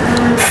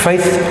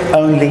 Faith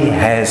only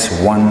has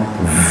one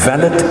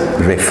valid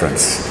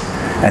reference,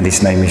 and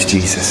His name is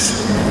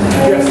Jesus.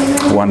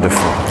 Yes.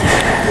 Wonderful.